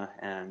Atlanta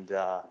and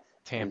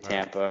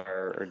Tampa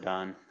are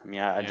done. I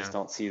mean, I just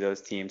don't see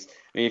those teams.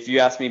 I mean, if you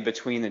ask me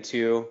between the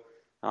two,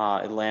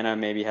 Atlanta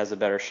maybe has a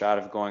better shot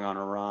of going on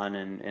a run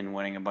and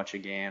winning a bunch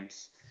of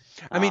games.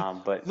 I mean,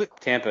 but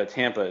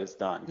Tampa is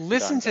done.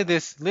 Listen to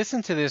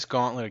this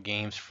gauntlet of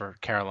games for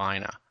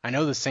Carolina. I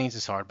know the Saints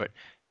is hard, but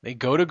they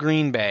go to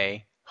Green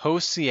Bay,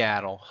 host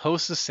Seattle,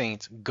 host the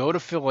Saints, go to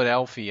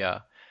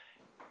Philadelphia,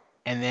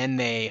 and then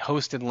they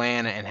host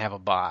Atlanta and have a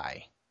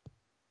bye.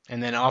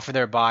 And then off of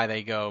their bye,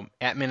 they go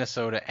at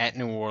Minnesota, at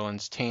New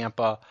Orleans,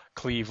 Tampa,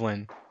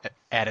 Cleveland,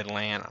 at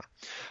Atlanta.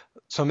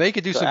 So they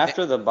could do some.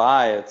 After the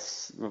bye,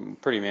 it's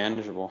pretty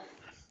manageable.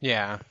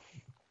 Yeah.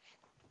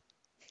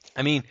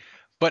 I mean,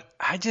 but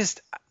I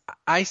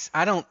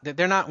don't.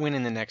 They're not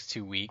winning the next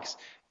 2 weeks.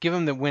 Give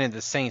them the win of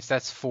the Saints.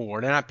 That's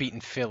 4. They're not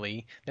beating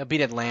Philly. They'll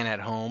beat Atlanta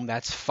at home.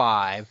 That's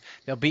 5.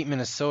 They'll beat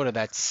Minnesota.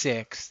 That's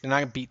 6. They're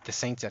not gonna beat the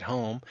Saints at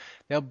home.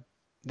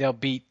 They'll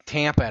beat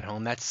Tampa at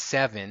home. That's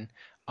 7.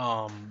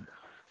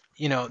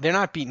 They're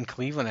not beating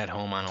Cleveland at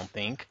home, I don't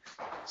think.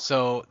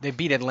 So they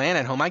beat Atlanta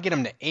at home. I get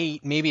them to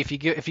 8. Maybe if you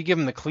give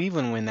them the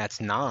Cleveland win, that's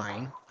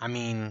 9. I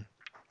mean,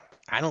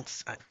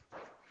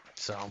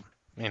 so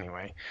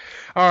anyway.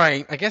 All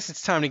right. I guess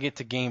it's time to get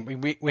to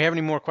game. We have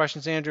any more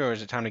questions, Andrew, or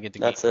is it time to get to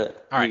game? That's it.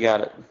 All right. You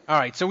got it. All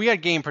right. So we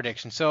got game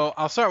prediction. So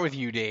I'll start with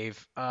you,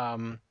 Dave.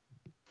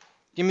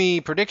 Give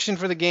me prediction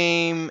for the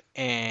game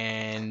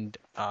and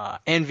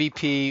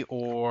MVP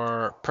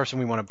or person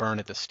we want to burn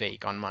at the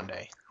stake on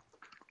Monday.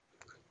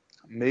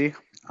 Me?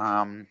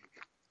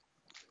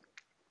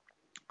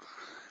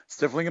 It's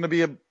definitely going to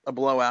be a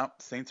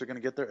blowout. Saints are going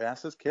to get their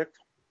asses kicked.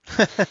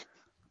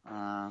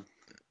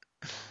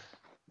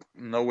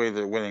 No way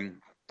they're winning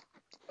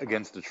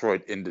against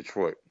Detroit in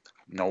Detroit.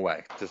 No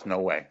way. Just no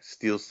way.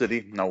 Steel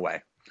City, no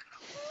way.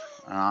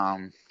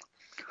 I'm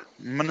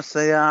going to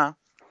say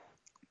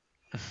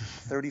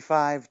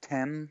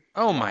 35-10.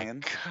 Oh, my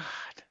Lions.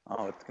 God.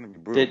 Oh, it's going to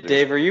be brutal.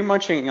 Dave, are you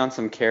munching on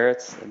some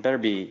carrots? It better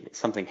be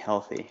something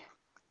healthy.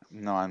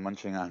 No, I'm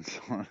munching on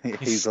some He's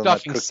hazelnut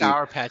stuffing cookie,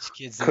 Sour Patch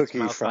Kids in his cookie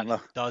mouth from by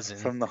the a dozen.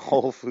 from the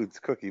Whole Foods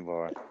cookie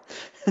bar.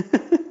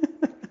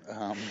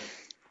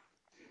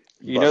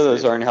 You know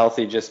those aren't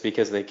healthy just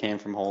because they came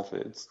from Whole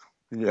Foods.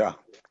 Yeah,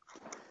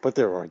 but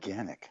they're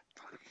organic.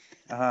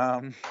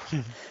 Whatever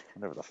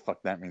the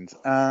fuck that means.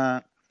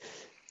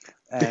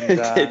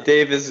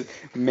 Dave is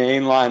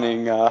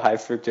mainlining high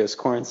fructose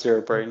corn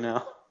syrup right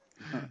now.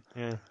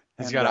 Yeah,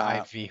 he's got an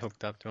IV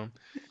hooked up to him.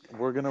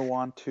 We're gonna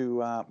want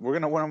to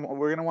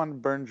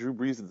burn Drew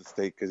Brees at the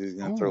stake because he's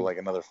gonna throw like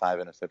another 5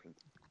 interceptions.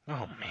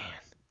 Oh man,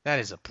 that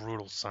is a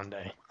brutal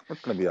Sunday. It's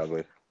gonna be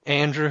ugly.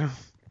 Andrew.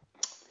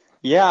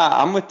 Yeah,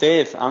 I'm with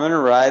Dave. I'm gonna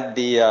ride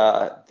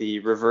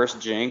the reverse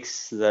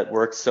jinx that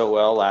worked so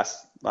well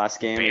last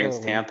game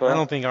against Tampa. I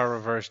don't think our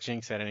reverse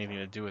jinx had anything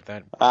to do with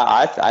that.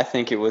 I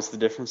think it was the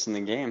difference in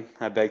the game.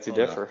 I beg to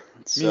differ.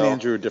 Me and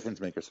Andrew are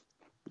difference makers.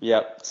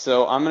 Yep.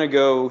 So I'm gonna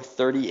go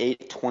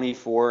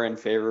 38-24 in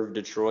favor of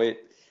Detroit.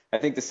 I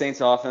think the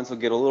Saints offense will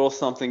get a little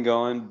something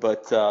going,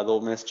 but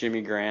they'll miss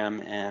Jimmy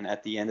Graham, and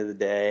at the end of the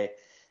day,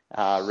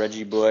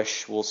 Reggie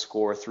Bush will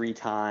score 3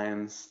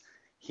 times.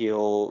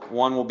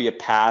 One will be a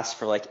pass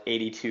for like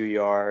 82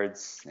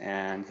 yards,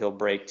 and he'll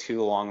break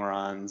 2 long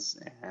runs,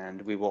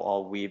 and we will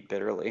all weep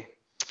bitterly.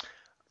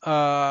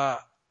 I'm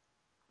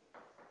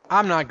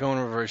not going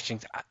to reverse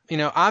jinx.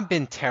 I've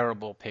been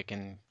terrible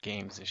picking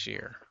games this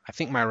year. I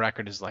think my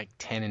record is like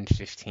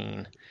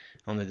 10-15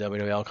 on the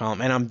WWL column,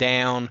 and I'm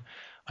down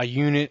 1.5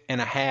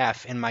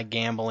 units in my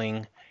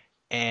gambling,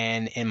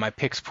 and in my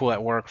picks pool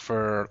at work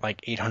for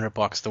like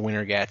 $800 the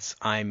winner gets,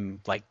 I'm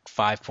like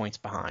 5 points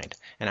behind,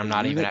 and I'm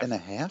not even at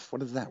 1.5.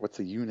 What is that? What's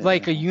a unit?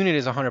 Like a unit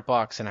is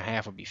 $100 and a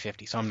half would be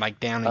 50. So I'm like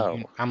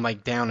down I'm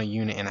like down 1.5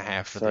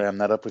 units for Sorry, I'm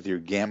not up with your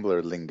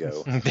gambler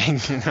lingo.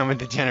 I'm a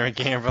degenerate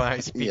gambler. I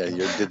speak. Yeah,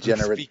 you're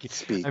degenerate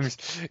speak.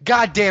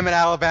 God damn it,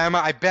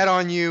 Alabama! I bet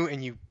on you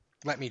and you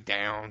let me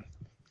down.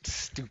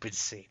 Stupid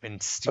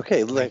Saban. Stupid.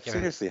 Okay, like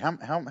seriously,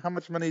 how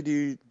much money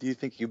do you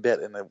think you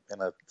bet in a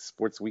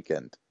sports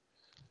weekend?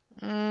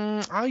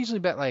 I'll usually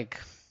bet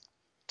like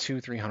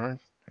 $200-300.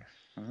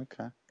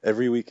 Okay,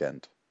 every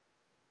weekend.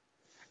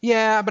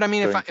 Yeah, but I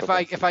mean,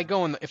 if I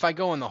go in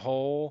the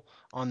hole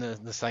on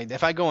the site,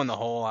 if I go in the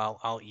hole,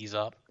 I'll ease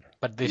up.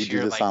 But this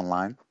year, you do this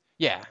online?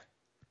 Yeah.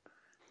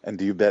 And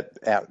do you bet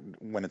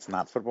when it's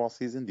not football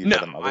season? Do you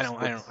bet on other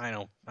sports? I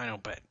don't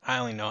bet. I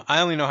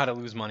only know how to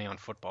lose money on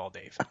football,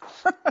 Dave.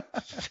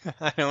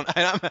 I'm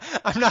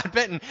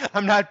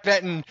not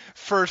betting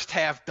first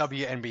half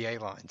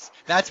WNBA lines.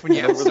 That's when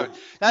you have to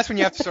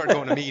start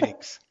going to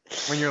meetings.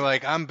 When you're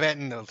like, I'm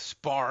betting the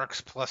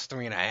Sparks plus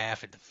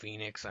 3.5 at the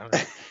Phoenix.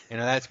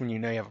 That's when you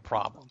know you have a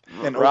problem.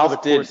 And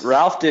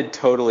Ralph did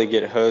totally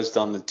get hosed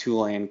on the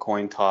Tulane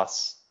coin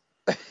toss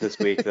this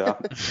week, though.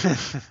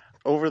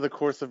 Over the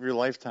course of your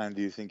lifetime,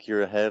 do you think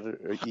you're ahead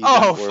or even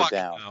or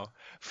down? No.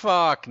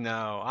 Fuck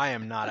no. I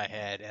am not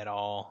ahead at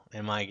all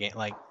in my game.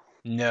 Like,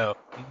 no.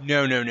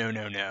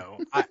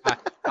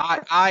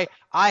 I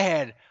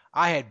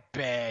had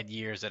bad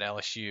years at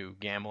LSU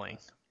gambling.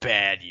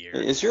 Bad years.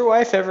 Is your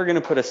wife ever going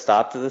to put a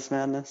stop to this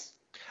madness?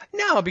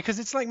 No, because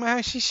it's like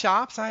she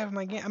shops. I have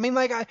my game. I mean,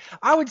 like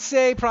I would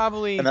say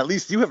probably. And at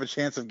least you have a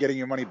chance of getting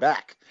your money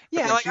back.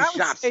 Yeah, like she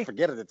shops,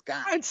 forget it. It's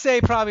gone. I'd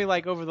say probably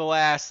like over the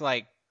last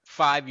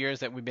 5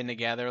 years that we've been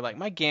together, like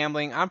my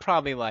gambling, I'm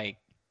probably like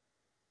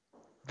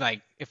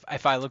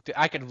if I looked at,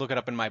 I could look it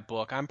up in my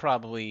book. I'm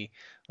probably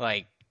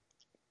like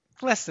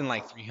less than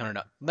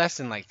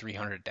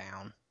 300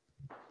 down.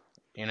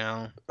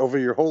 Over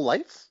your whole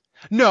life?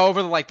 No,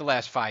 over the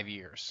last 5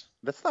 years.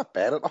 That's not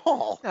bad at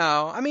all.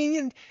 No, I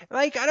mean,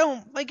 I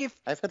don't if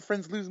I've had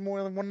friends lose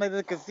more than one night at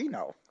a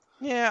casino.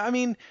 Yeah, I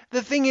mean,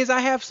 the thing is, I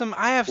have some.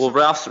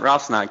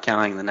 Ralph's not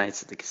counting the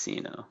nights at the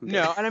casino.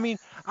 No, and I mean,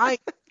 I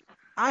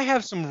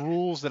have some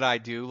rules that I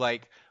do.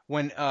 Like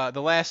when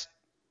the last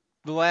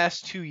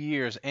 2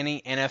 years,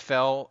 any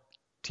NFL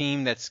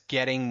team that's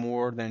getting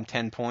more than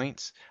 10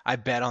 points, I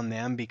bet on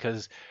them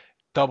because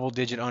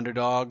double-digit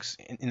underdogs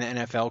in the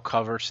NFL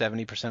cover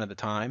 70% of the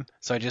time.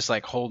 So I just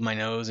hold my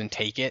nose and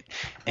take it,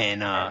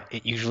 and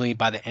it usually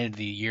by the end of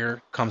the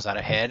year comes out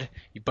ahead.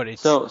 But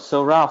it's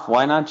so Ralph,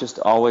 why not just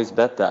always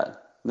bet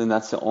that? Then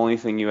that's the only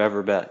thing you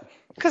ever bet.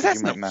 Because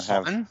that's no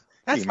fun.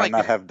 You might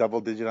not have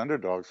double-digit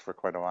underdogs for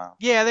quite a while.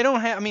 Yeah, they don't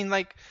have. I mean,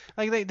 they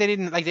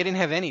didn't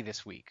have any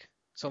this week.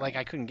 So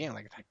I couldn't game.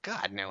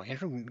 God no,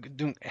 Andrew,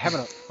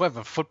 have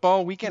a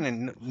football weekend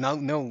and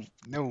no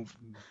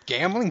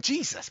gambling.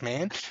 Jesus,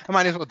 man, I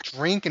might as well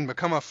drink and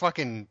become a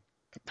fucking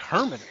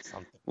hermit or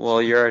something.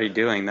 Well, you're already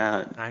doing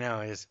that. I know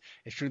it's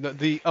true.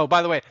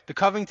 By the way, the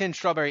Covington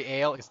Strawberry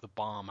Ale is the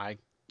bomb.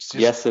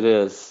 Yes, it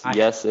is.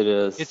 Yes, it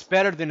is. It's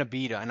better than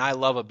Abita, and I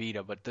love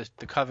Abita, but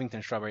the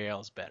Covington Strawberry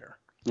Ale is better.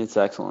 It's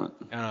excellent.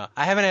 I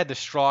haven't had the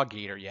straw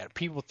gator yet.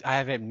 I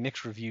have had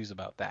mixed reviews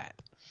about that.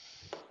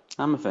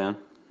 I'm a fan.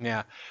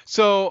 Yeah.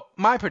 So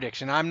my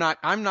prediction, I'm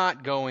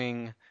not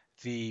going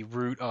the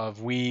route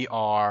of we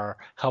are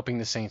helping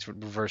the Saints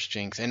reverse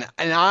jinx, and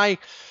I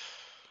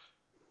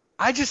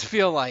just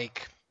feel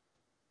like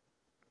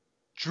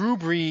Drew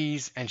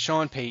Brees and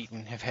Sean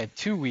Payton have had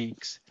 2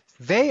 weeks.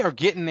 They are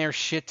getting their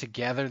shit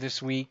together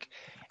this week,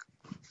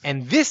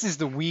 and this is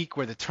the week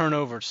where the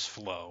turnovers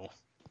flow.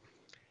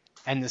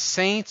 And the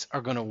Saints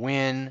are going to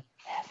win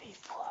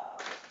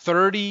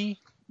 31-16.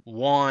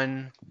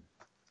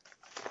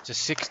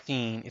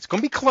 It's going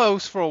to be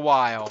close for a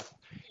while.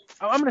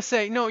 I'm going to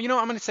say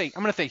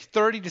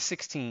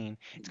 30-16.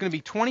 It's going to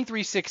be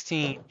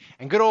 23-16,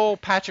 and good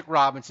old Patrick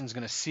Robinson's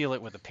going to seal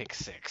it with a pick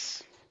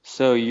six.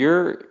 So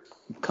you're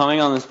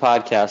coming on this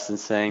podcast and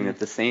saying that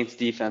the Saints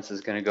defense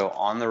is going to go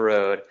on the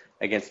road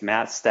against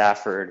Matt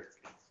Stafford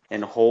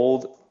and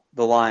hold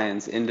the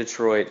Lions in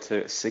Detroit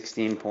to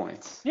 16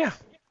 points. Yeah.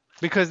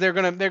 Because they're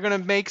gonna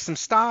make some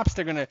stops.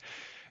 They're gonna,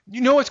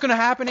 you know what's gonna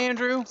happen,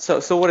 Andrew? So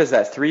what is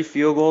that? 3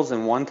 field goals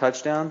and 1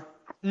 touchdown?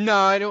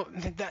 No,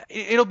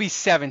 it'll be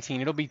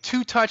 17. It'll be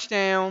 2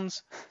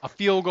 touchdowns, a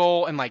field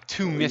goal, and like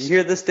 2 missed. You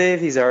hear this,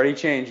 Dave? He's already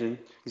changing.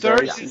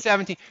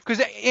 30-17.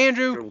 Because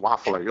Andrew, You're a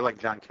waffler. You're like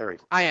John Kerry.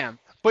 I am.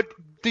 But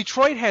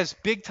Detroit has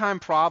big time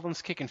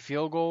problems kicking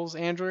field goals,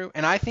 Andrew.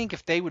 And I think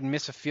if they would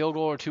miss a field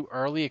goal or 2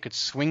 early, it could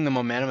swing the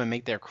momentum and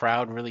make their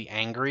crowd really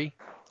angry.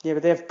 Yeah,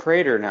 but they have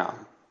Prater now.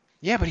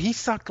 Yeah, but he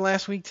sucked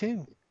last week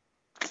too.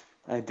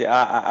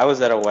 I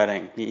was at a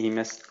wedding. He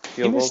missed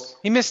field goals?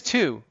 He missed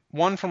 2.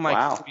 1 from like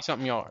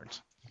 30-something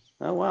yards.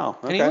 Oh, wow.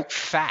 Okay. And he looked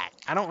fat.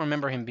 I don't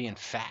remember him being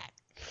fat.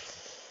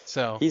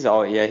 So he's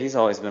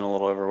always been a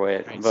little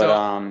overweight. Right, but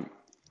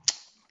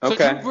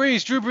okay. So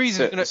Drew Brees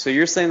is gonna. So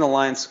you're saying the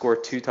Lions score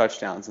 2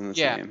 touchdowns in this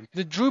game?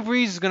 The Drew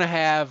Brees is gonna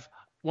have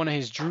one of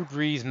his Drew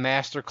Brees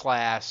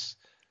masterclass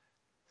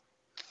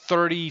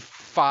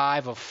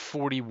 35 of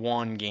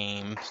 41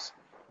 games.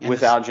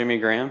 Without Jimmy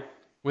Graham?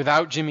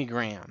 Without Jimmy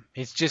Graham.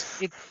 It's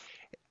just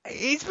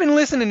he's been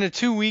listening to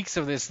 2 weeks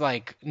of this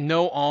like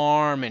no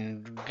arm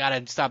and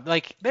gotta stop.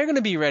 Like they're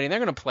gonna be ready. They're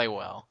gonna play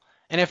well.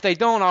 And if they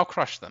don't, I'll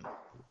crush them.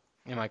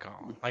 In my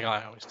column, like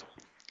I always do.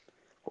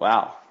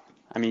 Wow.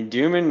 I mean,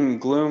 doom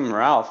and gloom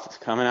Ralph is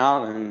coming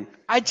out, and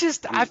I have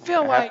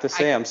to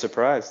say I'm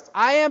surprised.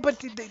 I am, but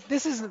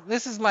this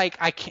is like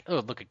I can't.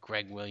 Oh, look at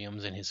Greg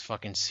Williams and his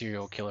fucking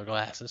serial killer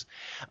glasses.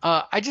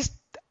 I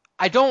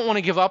don't want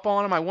to give up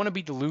on him. I want to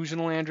be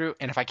delusional, Andrew.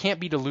 And if I can't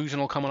be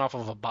delusional coming off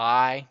of a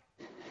bye,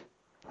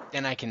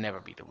 then I can never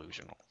be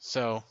delusional.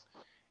 So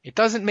it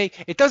doesn't make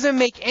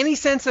any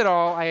sense at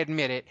all. I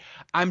admit it.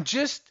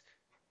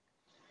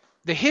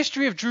 The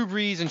history of Drew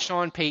Brees and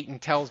Sean Payton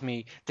tells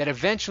me that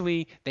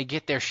eventually they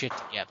get their shit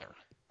together.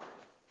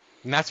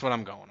 And that's what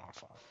I'm going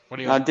off of. What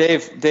do you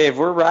Dave,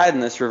 we're riding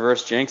this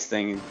reverse jinx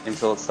thing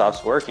until it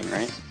stops working,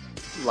 right?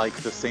 Like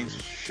the Saints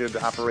should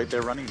operate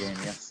their running game,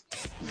 yes.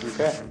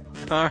 Okay.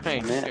 All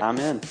right. I'm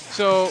in.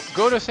 So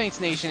go to Saints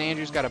Nation.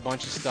 Andrew's got a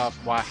bunch of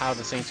stuff. How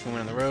the Saints can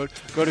win on the road.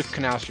 Go to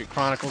Canal Street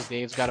Chronicles.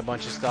 Dave's got a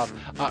bunch of stuff.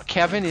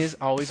 Kevin is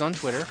always on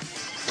Twitter.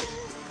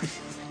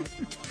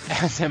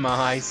 As am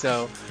I.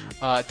 So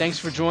thanks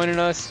for joining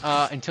us.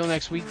 Until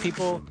next week,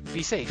 people,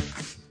 be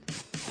safe.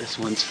 This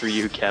one's for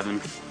you,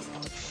 Kevin.